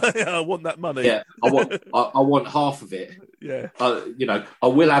 El. I want that money. Yeah, I want half of it. Yeah, I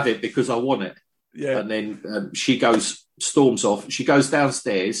will have it because I want it." Yeah, and then she storms off. She goes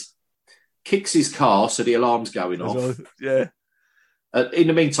downstairs, kicks his car so the alarm's going off. Yeah. In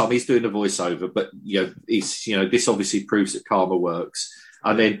the meantime, he's doing the voiceover, but this obviously proves that karma works.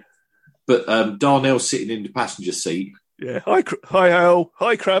 And then, but Darnell's sitting in the passenger seat. Yeah, hi, Al.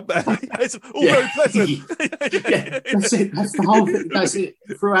 Hi, Crab. It's all very pleasant. That's it. That's the whole thing. That's it.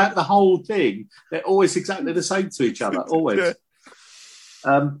 Throughout the whole thing, they're always exactly the same to each other. Always.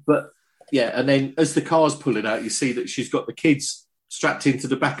 And then as the car's pulling out, you see that she's got the kids strapped into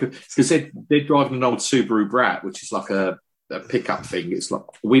the back of, because they're driving an old Subaru Brat, which is like a pickup thing. It's like,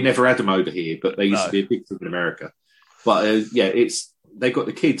 we never had them over here, but they used to be a big thing in America. But they got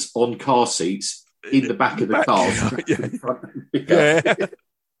the kids on car seats in the back of the car.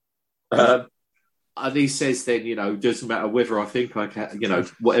 And he says then, doesn't matter whether I think I can,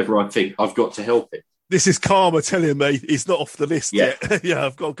 whatever I think, I've got to help him. This is karma telling me he's not off the list yet.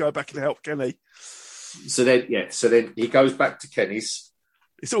 I've got to go back and help Kenny. So then he goes back to Kenny's.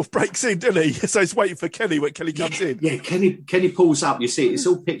 He sort of breaks in, doesn't he? So he's waiting for Kenny when Kenny comes in. Yeah, Kenny pulls up. You see it. It's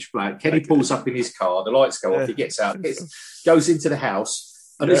all pitch black. Kenny pulls up in his car. The lights go off. He gets out, goes into the house.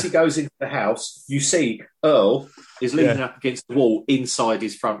 And as he goes into the house, you see Earl is leaning up against the wall inside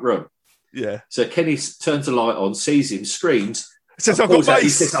his front room. Yeah. So Kenny turns the light on, sees him, screams, says, I've got mace. He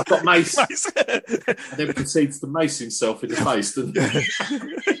says, I've got mace. And then proceeds to mace himself in the face.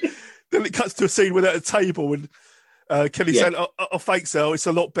 Then it cuts to a scene where they're at a table and Kenny's saying, oh, thanks, Earl, it's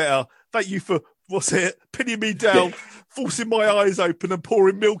a lot better. Thank you for, pinning me down, forcing my eyes open and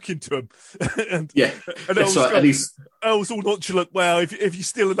pouring milk into them. and that's right. And Earl's all nonchalant. Well, if you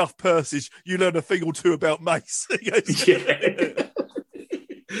steal enough purses, you learn a thing or two about mace.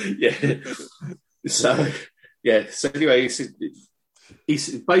 So anyway,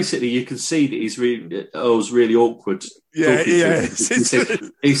 he's basically, you can see that Earl's really awkward.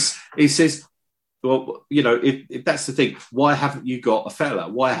 He says, well, you know, if that's the thing, why haven't you got a fella?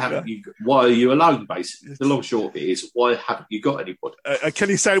 Why are you alone, basically? The long short of it is, why haven't you got anybody?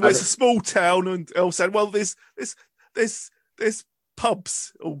 Kenny saying, well, it's a small town, and Earl said, well, there's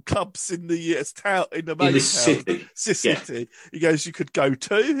pubs or clubs in the town, in the main town, city. He goes, you could go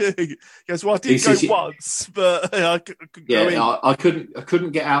to. He goes, well, I did go once, but I couldn't go in. I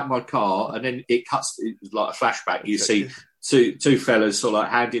couldn't get out of my car, and then it cuts like a flashback. You see two fellas sort of like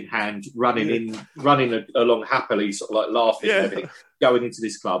hand in hand running along happily, sort of like laughing and everything, going into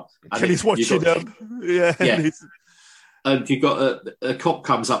this club. And Kenny's watching them. And you've got a cop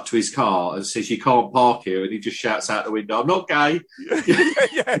comes up to his car and says, you can't park here. And he just shouts out the window, I'm not gay.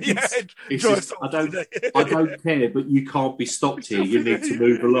 He says, I don't care, but you can't be stopped here. You need to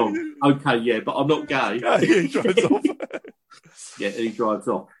move along. Okay, but I'm not gay. He drives off. And he drives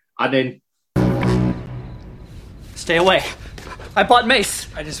off. And then... Stay away. I bought mace.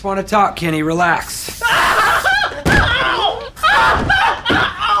 I just want to talk, Kenny. Relax.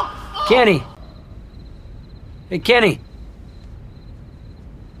 Kenny. Hey, Kenny.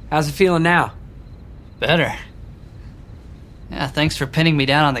 How's it feeling now? Better. Yeah, thanks for pinning me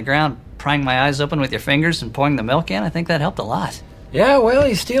down on the ground, prying my eyes open with your fingers and pouring the milk in. I think that helped a lot. Yeah, well,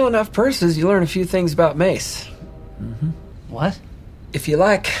 you steal enough purses, you learn a few things about mace. Mm-hmm. What? If you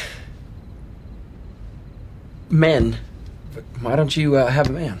like men, why don't you have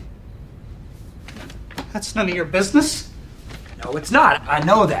a man? That's none of your business. No, it's not. I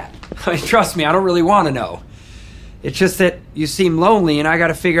know that. I mean, trust me, I don't really want to know. It's just that you seem lonely, and I got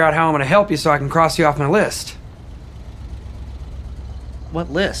to figure out how I'm going to help you so I can cross you off my list. What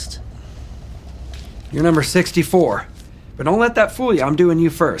list? You're number 64. But don't let that fool you. I'm doing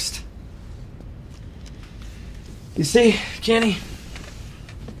you first. You see, Kenny,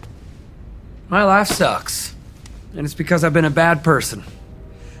 my life sucks. And it's because I've been a bad person.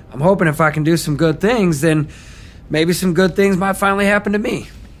 I'm hoping if I can do some good things, then maybe some good things might finally happen to me.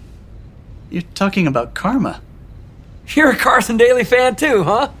 You're talking about karma. You're a Carson Daly fan too,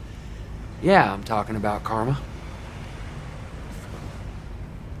 huh? Yeah, I'm talking about karma.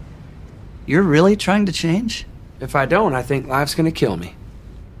 You're really trying to change? If I don't, I think life's gonna kill me.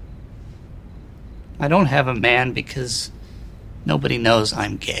 I don't have a man because nobody knows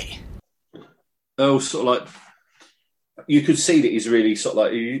I'm gay. Oh, sort of like, you could see that he's really sort of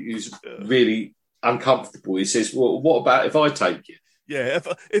like, he's really uncomfortable. He says, well, what about if I take you? Yeah,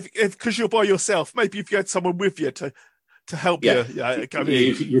 if because you're by yourself, maybe if you had someone with you to help you. Yeah,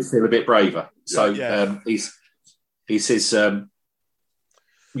 you feel a bit braver. So he says,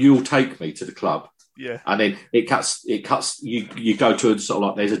 you'll take me to the club. Yeah. And then it cuts, you go to a sort of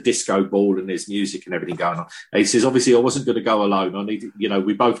like, there's a disco ball and there's music and everything going on. And he says, obviously I wasn't going to go alone. I needed,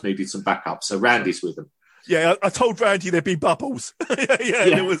 we both needed some backup. So Randy's with them. Yeah, I told Randy there'd be bubbles.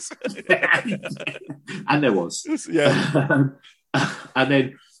 There was. And there was. And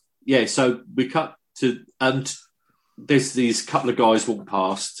then, so we cut to, and there's these couple of guys walk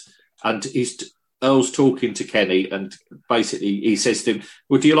past, and Earl's talking to Kenny, and basically he says to him,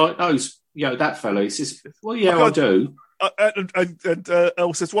 well, do you like those? That fellow. He says, well, yeah, I do. And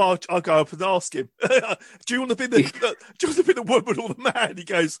Earl says, well, I'll go up and ask him. Do you want to be the woman or the man? He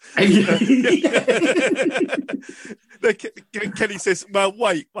goes. Kenny says, well,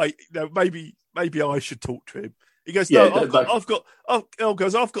 wait. Maybe I should talk to him. He goes, no, Earl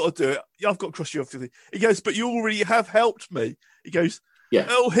goes, I've got to do it. I've got to cross you off. He goes, but you already have helped me. He goes,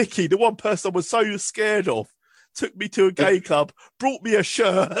 Earl Hickey, the one person I was so scared of, took me to a gay club, brought me a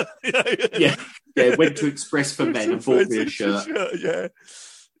shirt. Went to Express for Men and bought me a shirt.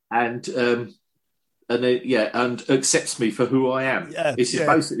 And and accepts me for who I am. This is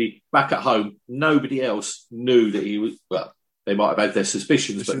basically back at home. Nobody else knew that he was. Well, they might have had their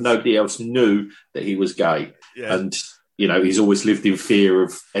suspicions, but nobody else knew that he was gay. Yeah. And he's always lived in fear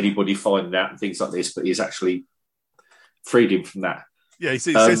of anybody finding out and things like this. But he's actually freed him from that. Yeah, he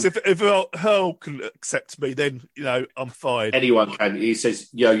says if Earl can accept me, then I'm fine. Anyone can. He says,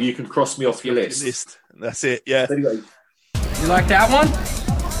 you can cross me off your list. And that's it. Yeah. Anyway, you like that one?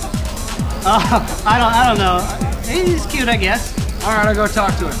 I don't know. He's cute, I guess. All right, I'll go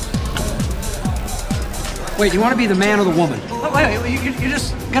talk to him. Wait, you want to be the man or the woman? Wait, you're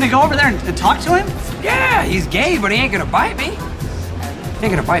just gonna go over there and talk to him? Yeah, he's gay, but he ain't gonna bite me. He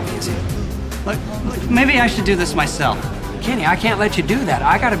ain't gonna bite me, is he? Look, maybe I should do this myself. Kenny, I can't let you do that.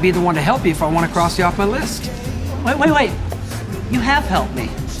 I gotta be the one to help you if I want to cross you off my list. Wait. You have helped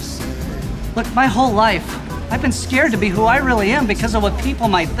me. Look, my whole life, I've been scared to be who I really am because of what people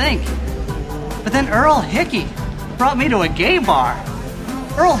might think. But then Earl Hickey brought me to a gay bar.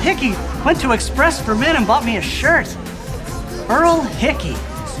 Earl Hickey went to Express for Men and bought me a shirt. Earl Hickey,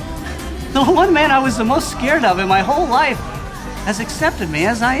 the one man I was the most scared of in my whole life, has accepted me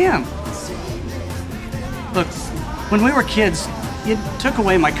as I am. Look, when we were kids, you took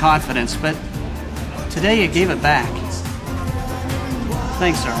away my confidence, but today you gave it back.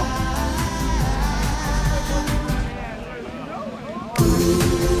 Thanks, Earl.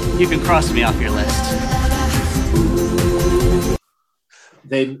 You can cross me off your list.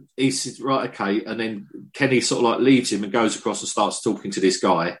 Then he says, right, okay. And then Kenny sort of like leaves him and goes across and starts talking to this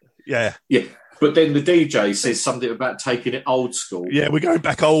guy. Yeah. Yeah. But then the DJ says something about taking it old school. Yeah, we're going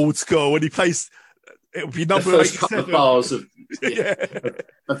back old school. When he plays, it'll be number the first couple of 87. bars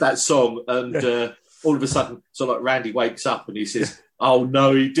of that song. And all of a sudden, so like Randy wakes up and he says, oh,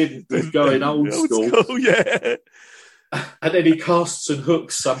 no, he didn't. He's going old school. Yeah. And then he casts and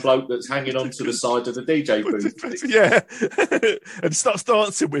hooks some bloke that's hanging onto the side of the DJ booth. Yeah. And starts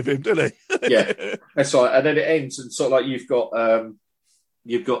dancing with him, doesn't he? Yeah, that's right. And then it ends, and sort of like you've got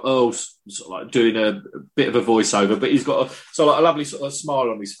Earl sort of like doing a bit of a voiceover, but he's got a lovely sort of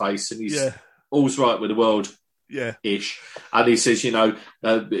smile on his face, and he's all's right with the world. Yeah, ish, and he says,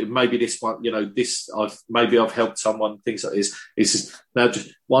 maybe this one, maybe I've helped someone, things like this. He says, now just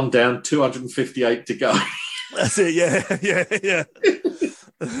one down, 258 to go. That's it. Yeah.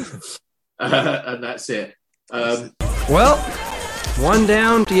 And that's it. Well, one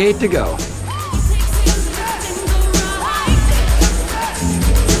down, 58 to go.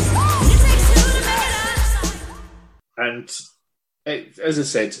 And as I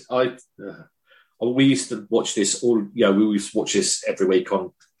said, we used to watch this we used to watch this every week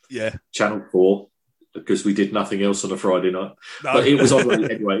on Channel 4 because we did nothing else on a Friday night. No. But it was on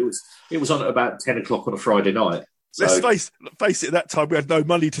anyway. It was on at about 10 o'clock on a Friday night. So, let's face it. At that time, we had no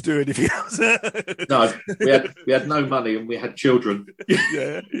money to do anything else. No, we had no money and we had children.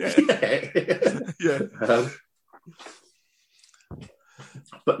 Yeah.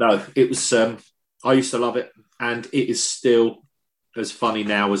 But no, it was. I used to love it, and it is still as funny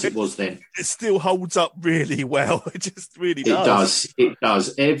now as it was then. It still holds up really well. It just really does. It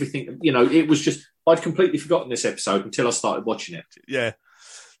does. Everything. It was just. I'd completely forgotten this episode until I started watching it. Yeah.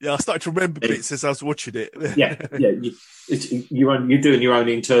 I started to remember bits as I was watching it. Yeah. You're doing your own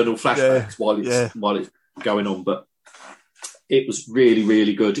internal flashbacks while it's going on, but it was really,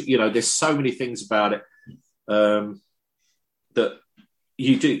 really good. There's so many things about it that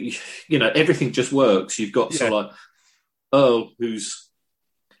you do. Everything just works. You've got sort of like Earl, who's,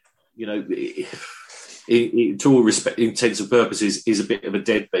 to all intents and purposes, is a bit of a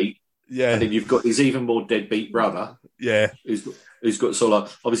deadbeat. Yeah, and then you've got his even more deadbeat brother. Yeah, who's got sort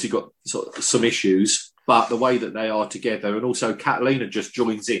of obviously got sort of some issues, but the way that they are together, and also Catalina just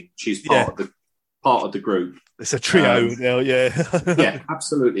joins in. She's part of the group. It's a trio now. Yeah,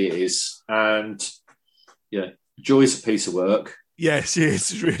 absolutely it is. And Joy's a piece of work. Yes,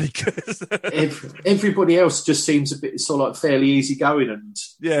 it's really good. Everybody else just seems a bit sort of like fairly easygoing and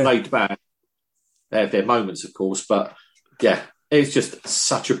laid back. They have their moments, of course, but it's just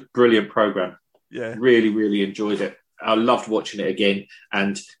such a brilliant program. Yeah, really, really enjoyed it. I loved watching it again,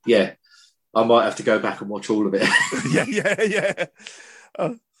 and I might have to go back and watch all of it. Yeah.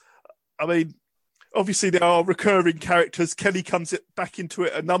 I mean, obviously there are recurring characters. Kenny comes back into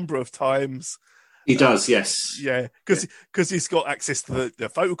it a number of times. He does, yes. Yeah, because he's got access to the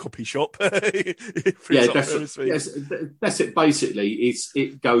photocopy shop. That's it. Basically,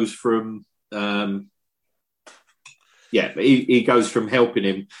 it goes from he goes from helping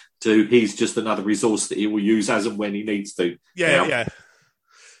him to he's just another resource that he will use as and when he needs to.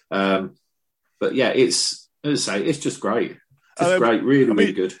 But it's, as I say, it's just great. It's great,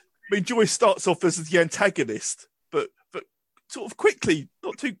 really good. I mean, Joy starts off as the antagonist, but sort of quickly,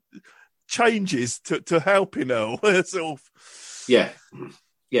 not too changes to helping Earl. Sort of. Yeah.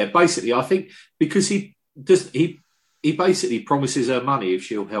 Basically, I think because he basically promises her money if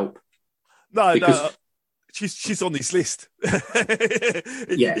she'll help. No. She's on his list.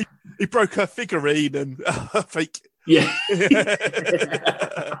 He broke her figurine and Yeah.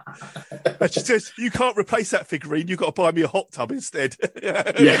 And she says, "You can't replace that figurine. You've got to buy me a hot tub instead."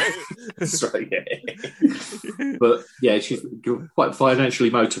 Yeah, that's right. Yeah, but yeah, she's quite financially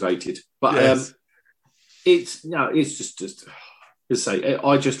motivated. But Yes. it's just to say,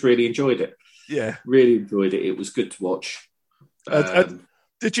 I just really enjoyed it. Yeah. Really enjoyed it. It was good to watch.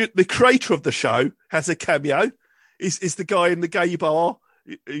 Did you? The creator of the show has a cameo. Is the guy in the gay bar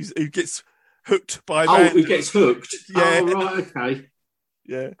who gets hooked by? Who gets hooked? Yeah. Oh, right. Okay.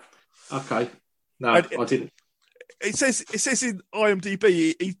 Yeah. Okay. No, I didn't. It says in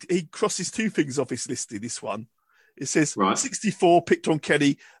IMDb he crosses two things off his list in this one. It says 64 picked on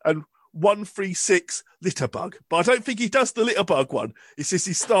Kenny and 136 Litterbug, but I don't think he does the Litterbug one. It says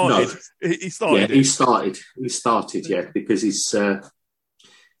he started. No. He started. Yeah, he started. Yeah, because he's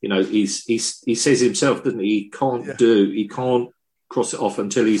he says himself, doesn't he? He can't cross it off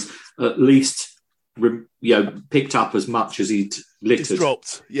until he's at least picked up as much as he'd littered. It's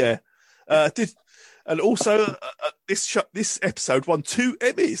dropped. Yeah. And also this episode won 2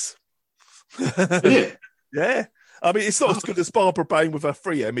 Emmys. Yeah. Yeah. I mean, it's not as good as Barbara Bain with her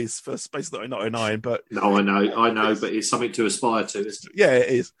 3 Emmys for Space 1999, but... No, I know, but it's something to aspire to, isn't it? Yeah, it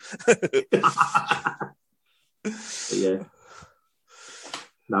is. Yeah.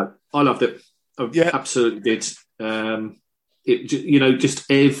 No, I loved it. I absolutely did. Just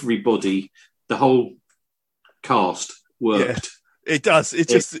everybody, the whole cast worked. Yeah, it does. It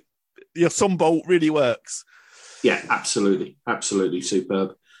just... The ensemble really works. Yeah, absolutely. Absolutely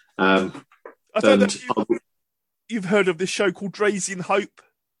superb. I don't know if you've heard of this show called Raising Hope.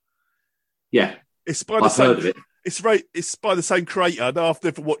 Yeah, it's by I've heard of it. It's by the same creator. No, I've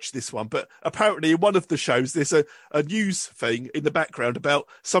never watched this one, but apparently in one of the shows there's a news thing in the background about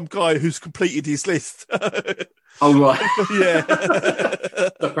some guy who's completed his list. Oh right, yeah.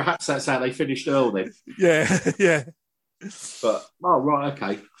 So perhaps that's how they finished Earl then. Yeah. But right,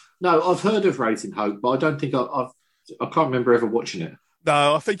 okay. No, I've heard of Raising Hope, but I don't think I can't remember ever watching it.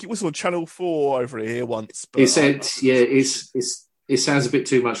 No, I think it was on Channel 4 over here once. But it sounds a bit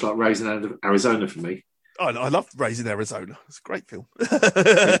too much like Raising Arizona for me. Oh, I love Raising Arizona. It's a great film.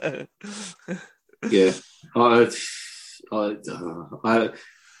 Yeah, I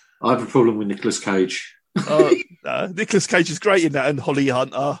have a problem with Nicolas Cage. Nicolas Cage is great in that, and Holly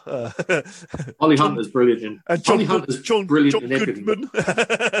Hunter. Holly Hunter's brilliant, and Holly Hunter's brilliant in everything.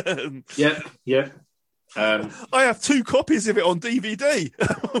 Goodman. Yeah. I have 2 copies of it on DVD.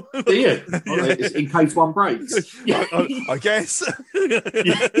 Do you? Yeah. In case one breaks. Yeah. I guess.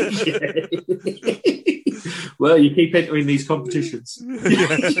 Yeah. Well, you keep entering these competitions.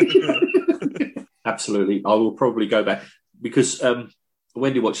 Absolutely. I will probably go back because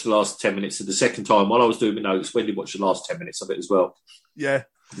Wendy watched the last 10 minutes of the second time. While I was doing my notes, Wendy watched the last 10 minutes of it as well. Yeah.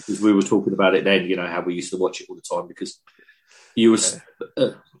 Because we were talking about it then, how we used to watch it all the time because you was,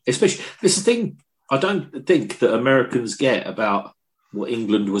 especially, this is the thing, I don't think that Americans get about what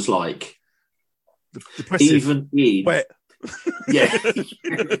England was like. Depressive. Even in... Wet. Yeah.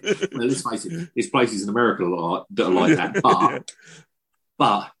 Well, let's face it, there's places in America that are like that.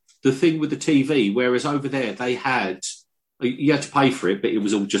 But the thing with the TV, whereas over there you had to pay for it, but it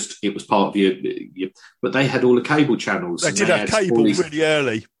was part of your but they had all the cable channels. They did have cable really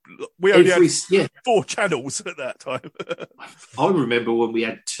early. We only had 4 channels at that time. I remember when we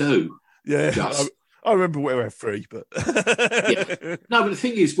had 2. Yeah. I remember we had 3, but... Yeah. No, but the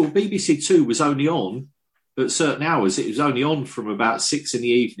thing is, BBC 2 was only on at certain hours. It was only on from about 6 in the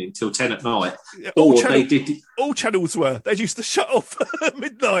evening till 10 at night. Yeah, all channels were. They used to shut off at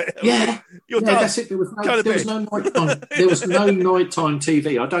midnight. Yeah. That's it. There was no nighttime. There was no nighttime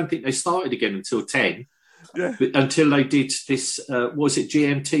TV. I don't think they started again until 10. Yeah. Until they did this, was it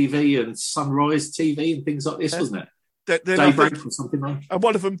GMTV and Sunrise TV and things like this, wasn't it? Daybreak or something like that. And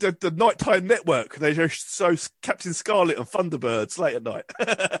one of them did the nighttime network. They just show Captain Scarlet and Thunderbirds late at night.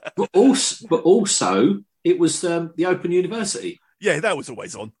 but also, it was the Open University. Yeah, that was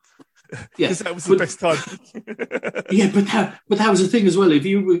always on. Yeah, because that was the best time. Yeah, but that was the thing as well. If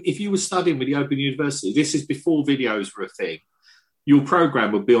you were studying with the Open University, this is before videos were a thing. Your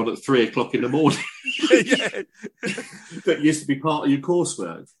program would be on at 3:00 in the morning. Yeah. That used to be part of your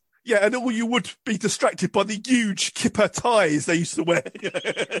coursework. Yeah, and all you would be distracted by the huge kipper ties they used to wear.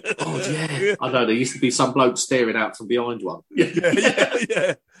 Oh, yeah. I know, there used to be some bloke staring out from behind one.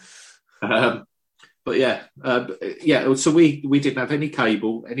 Yeah. But so we didn't have any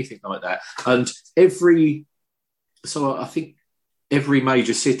cable, anything like that. And I think every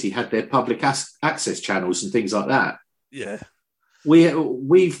major city had their public access channels and things like that. Yeah.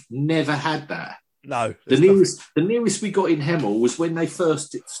 We've never had that. No. The nearest we got in Hemel was when they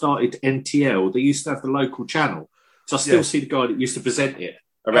first started NTL. They used to have the local channel. So I still see the guy that used to present it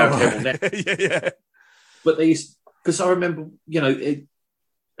around Hemel Neck. yeah. But because I remember,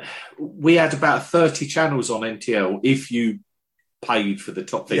 we had about 30 channels on NTL if you paid for the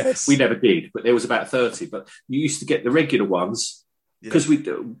top thing. Yes. We never did, but there was about 30. But you used to get the regular ones because we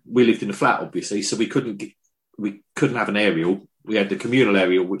lived in a flat, obviously, so we couldn't have an aerial. We had the communal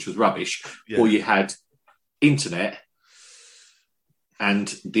aerial, which was rubbish, or you had internet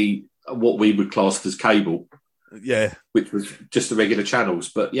and what we would class as cable, which was just the regular channels.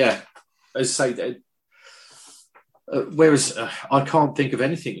 But as I say, whereas I can't think of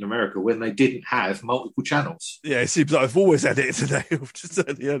anything in America when they didn't have multiple channels. Yeah, it seems like I've always had it today.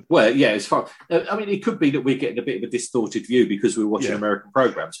 Well, yeah, it's fine. I mean, it could be that we're getting a bit of a distorted view because we're watching American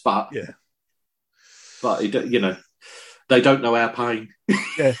programs, but they don't know our pain.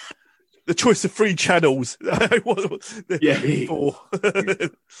 Yeah, the choice of 3 channels. Before.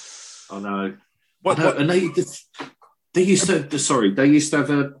 I know. And they used to have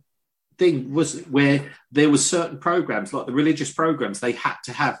a thing where there was certain programs, like the religious programs, they had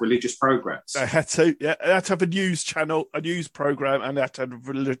to have religious programs. They had to have a news channel, a news program, and they had to have a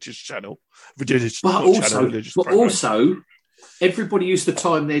religious channel. But also, everybody used to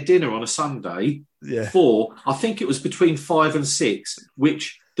time their dinner on a Sunday for, I think it was between 5 and 6,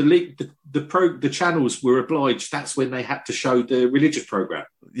 which the channels were obliged. That's when they had to show the religious program.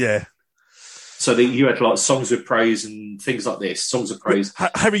 Yeah. So that you had like songs of praise and things like this, songs of praise.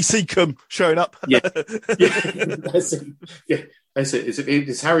 Harry Seacombe showing up. That's it.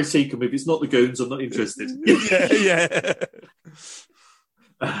 It's Harry Seacombe. If it's not the Goons, I'm not interested.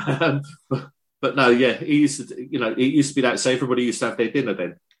 But no, it used to be that. So everybody used to have their dinner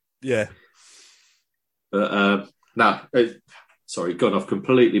then. Yeah. But sorry, gone off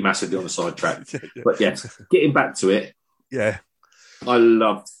completely massively on a sidetrack. But getting back to it. Yeah. I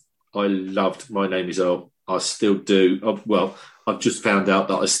loved My Name Is Earl. I still do. Well, I've just found out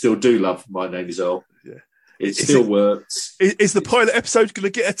that I still do love My Name Is Earl. Yeah. It still works. Is the pilot episode going to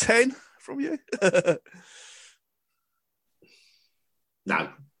get a 10 from you? No,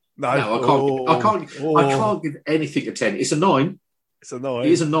 I can't give anything a 10. It's a 9. It's a 9.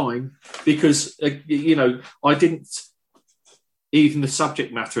 It is a 9 because I didn't. Even the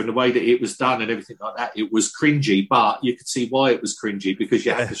subject matter and the way that it was done and everything like that, it was cringy, but you could see why it was cringy because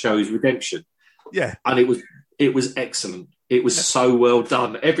you had to show his redemption. Yeah. And it was excellent. It was so well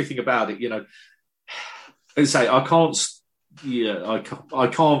done. Everything about it, as I say, I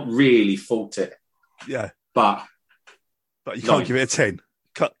can't really fault it. Yeah. But you can't give it a 10.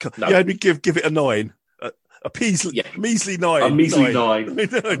 No. You had me give it a 9. A measly 9. A measly 9.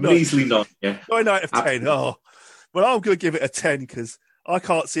 Measly 9, yeah. 9 out of 10. Oh. Well, I'm going to give it a 10 because I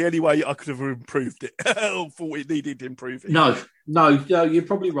can't see any way I could have improved it. I thought it needed improving. No, you're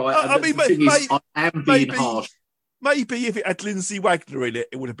probably right. I am being harsh. Maybe if it had Lindsay Wagner in it,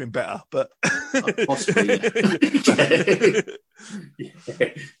 it would have been better. But possibly,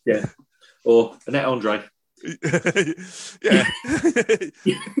 yeah. Or Annette Andre. Yeah.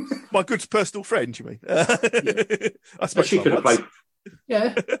 My good personal friend, you mean? I suppose she could have played.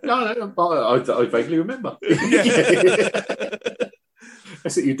 Yeah, no, I vaguely remember.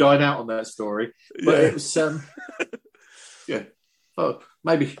 That's it. You dine out on that story, but it was, Oh,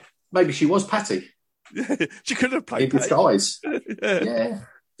 maybe she was Patty. She could have played in disguise. Yeah,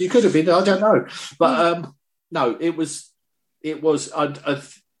 she could have been. I don't know, but no, it was.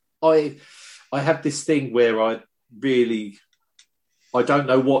 I have this thing where I don't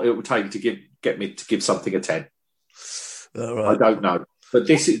know what it would take to get me to give something a 10. Right. I don't know, but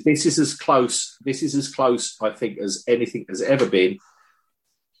this is as close. This is as close, I think, as anything has ever been,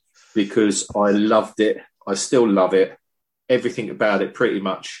 because I loved it. I still love it. Everything about it, pretty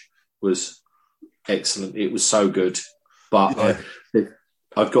much, was excellent. It was so good. But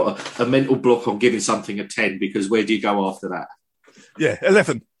I've got a mental block on giving something a 10 because where do you go after that? Yeah,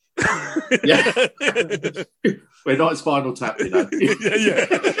 11. Yeah, we're not at Spinal Tap, Yeah.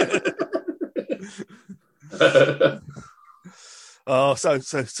 Oh, so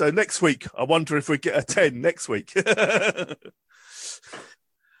next week, I wonder if we get a 10 next week.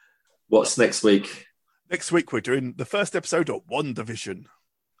 What's next week? Next week, we're doing the first episode of WandaVision.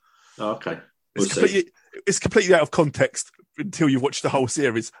 Oh, okay. It's completely out of context until you've watched the whole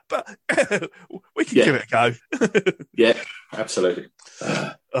series, but we can give it a go. Yeah, absolutely.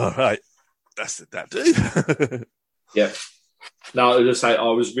 All right. That's that, dude. Yeah. No, I was say I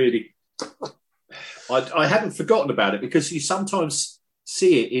was really. I hadn't forgotten about it because you sometimes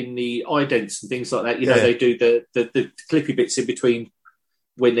see it in the idents and things like that. You know, they do the clippy bits in between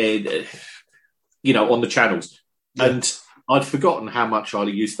when they're, on the channels. Yeah. And I'd forgotten how much I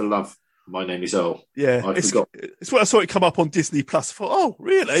used to love My Name Is Earl. Yeah, it's when I saw it come up on Disney Plus. I thought, oh,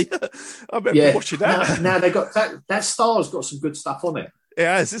 really? I remember watching that. Now they got that star's got some good stuff on it. It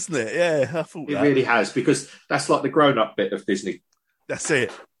has, isn't it? Yeah, I thought it really has, because that's like the grown-up bit of Disney. That's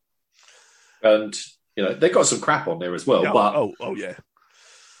it. And they got some crap on there as well. Yeah, but yeah.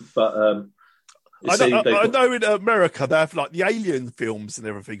 But I know in America they have like the Alien films and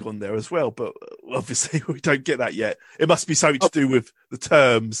everything on there as well, but obviously we don't get that yet. It must be something to do with the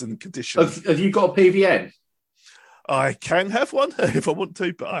terms and conditions. Have you got a PVN? I can have one if I want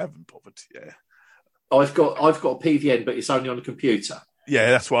to, but I haven't bothered. Yeah, I've got a PVN, but it's only on the computer.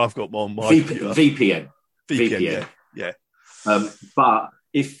 Yeah, that's why I've got on my VPN. Yeah. But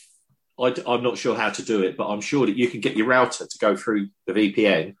if I'm not sure how to do it, but I'm sure that you can get your router to go through the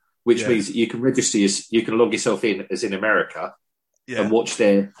VPN, which means that you can register, you can log yourself in as in America and watch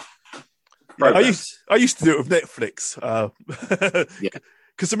their programs. I used to do it with Netflix.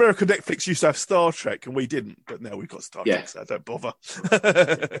 Because American Netflix used to have Star Trek and we didn't, but now we've got Star Trek, so I don't bother.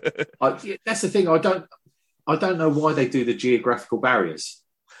 That's the thing. I don't know why they do the geographical barriers.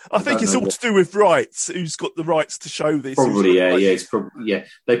 I think it's all to do with rights. Who's got the rights to show this? Probably,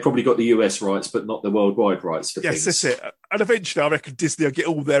 They probably got the US rights, but not the worldwide rights for things. Yes, that's it. And eventually, I reckon Disney will get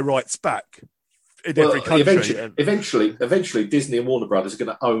all their rights back in every country. Eventually, Disney and Warner Brothers are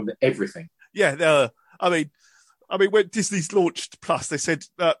going to own everything. Yeah, I mean, when Disney's launched Plus, they said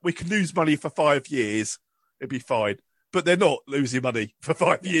we can lose money for 5 years, it'd be fine. But they're not losing money for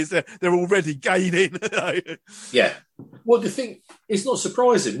 5 years. They're already gaining. Yeah. Well, the thing, it's not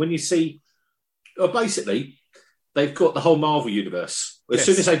surprising when you see, basically, they've got the whole Marvel universe. As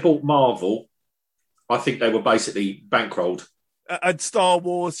soon as they bought Marvel, I think they were basically bankrolled. And Star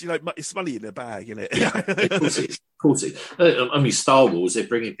Wars, it's money in their bag, isn't it? Yeah, of course it. I mean, Star Wars, they're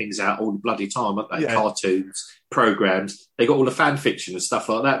bringing things out all the bloody time, aren't they? Yeah. Cartoons, programs. They got all the fan fiction and stuff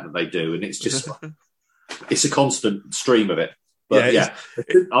like that they do. And it's just... It's a constant stream of it. But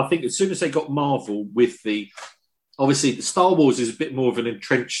I think as soon as they got Marvel with obviously the Star Wars is a bit more of an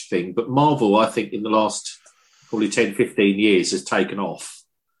entrenched thing, but Marvel, I think in the last probably 10, 15 years has taken off.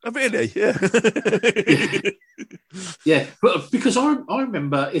 Oh, really? Yeah. Yeah, but because I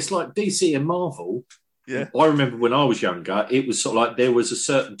remember it's like DC and Marvel. Yeah. I remember when I was younger, it was sort of like there was a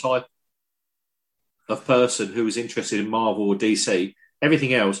certain type of person who was interested in Marvel or DC.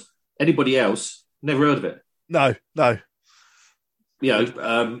 Everything else, anybody else, never heard of it. No.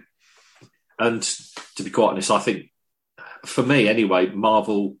 And to be quite honest, I think, for me anyway,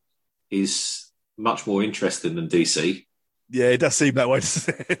 Marvel is much more interesting than DC. Yeah, it does seem that way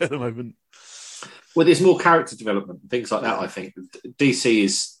at the moment. Well, there's more character development and things like that, I think. DC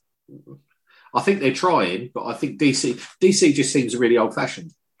is... I think they're trying, but I think DC just seems really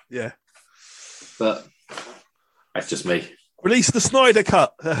old-fashioned. Yeah. But that's just me. Release the Snyder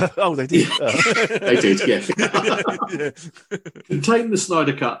Cut. Oh, they did. They did, yeah. Contain the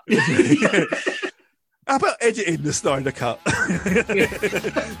Snyder Cut. How about editing the Snyder Cut?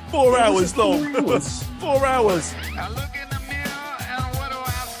 4 hours long. 4 hours. Now look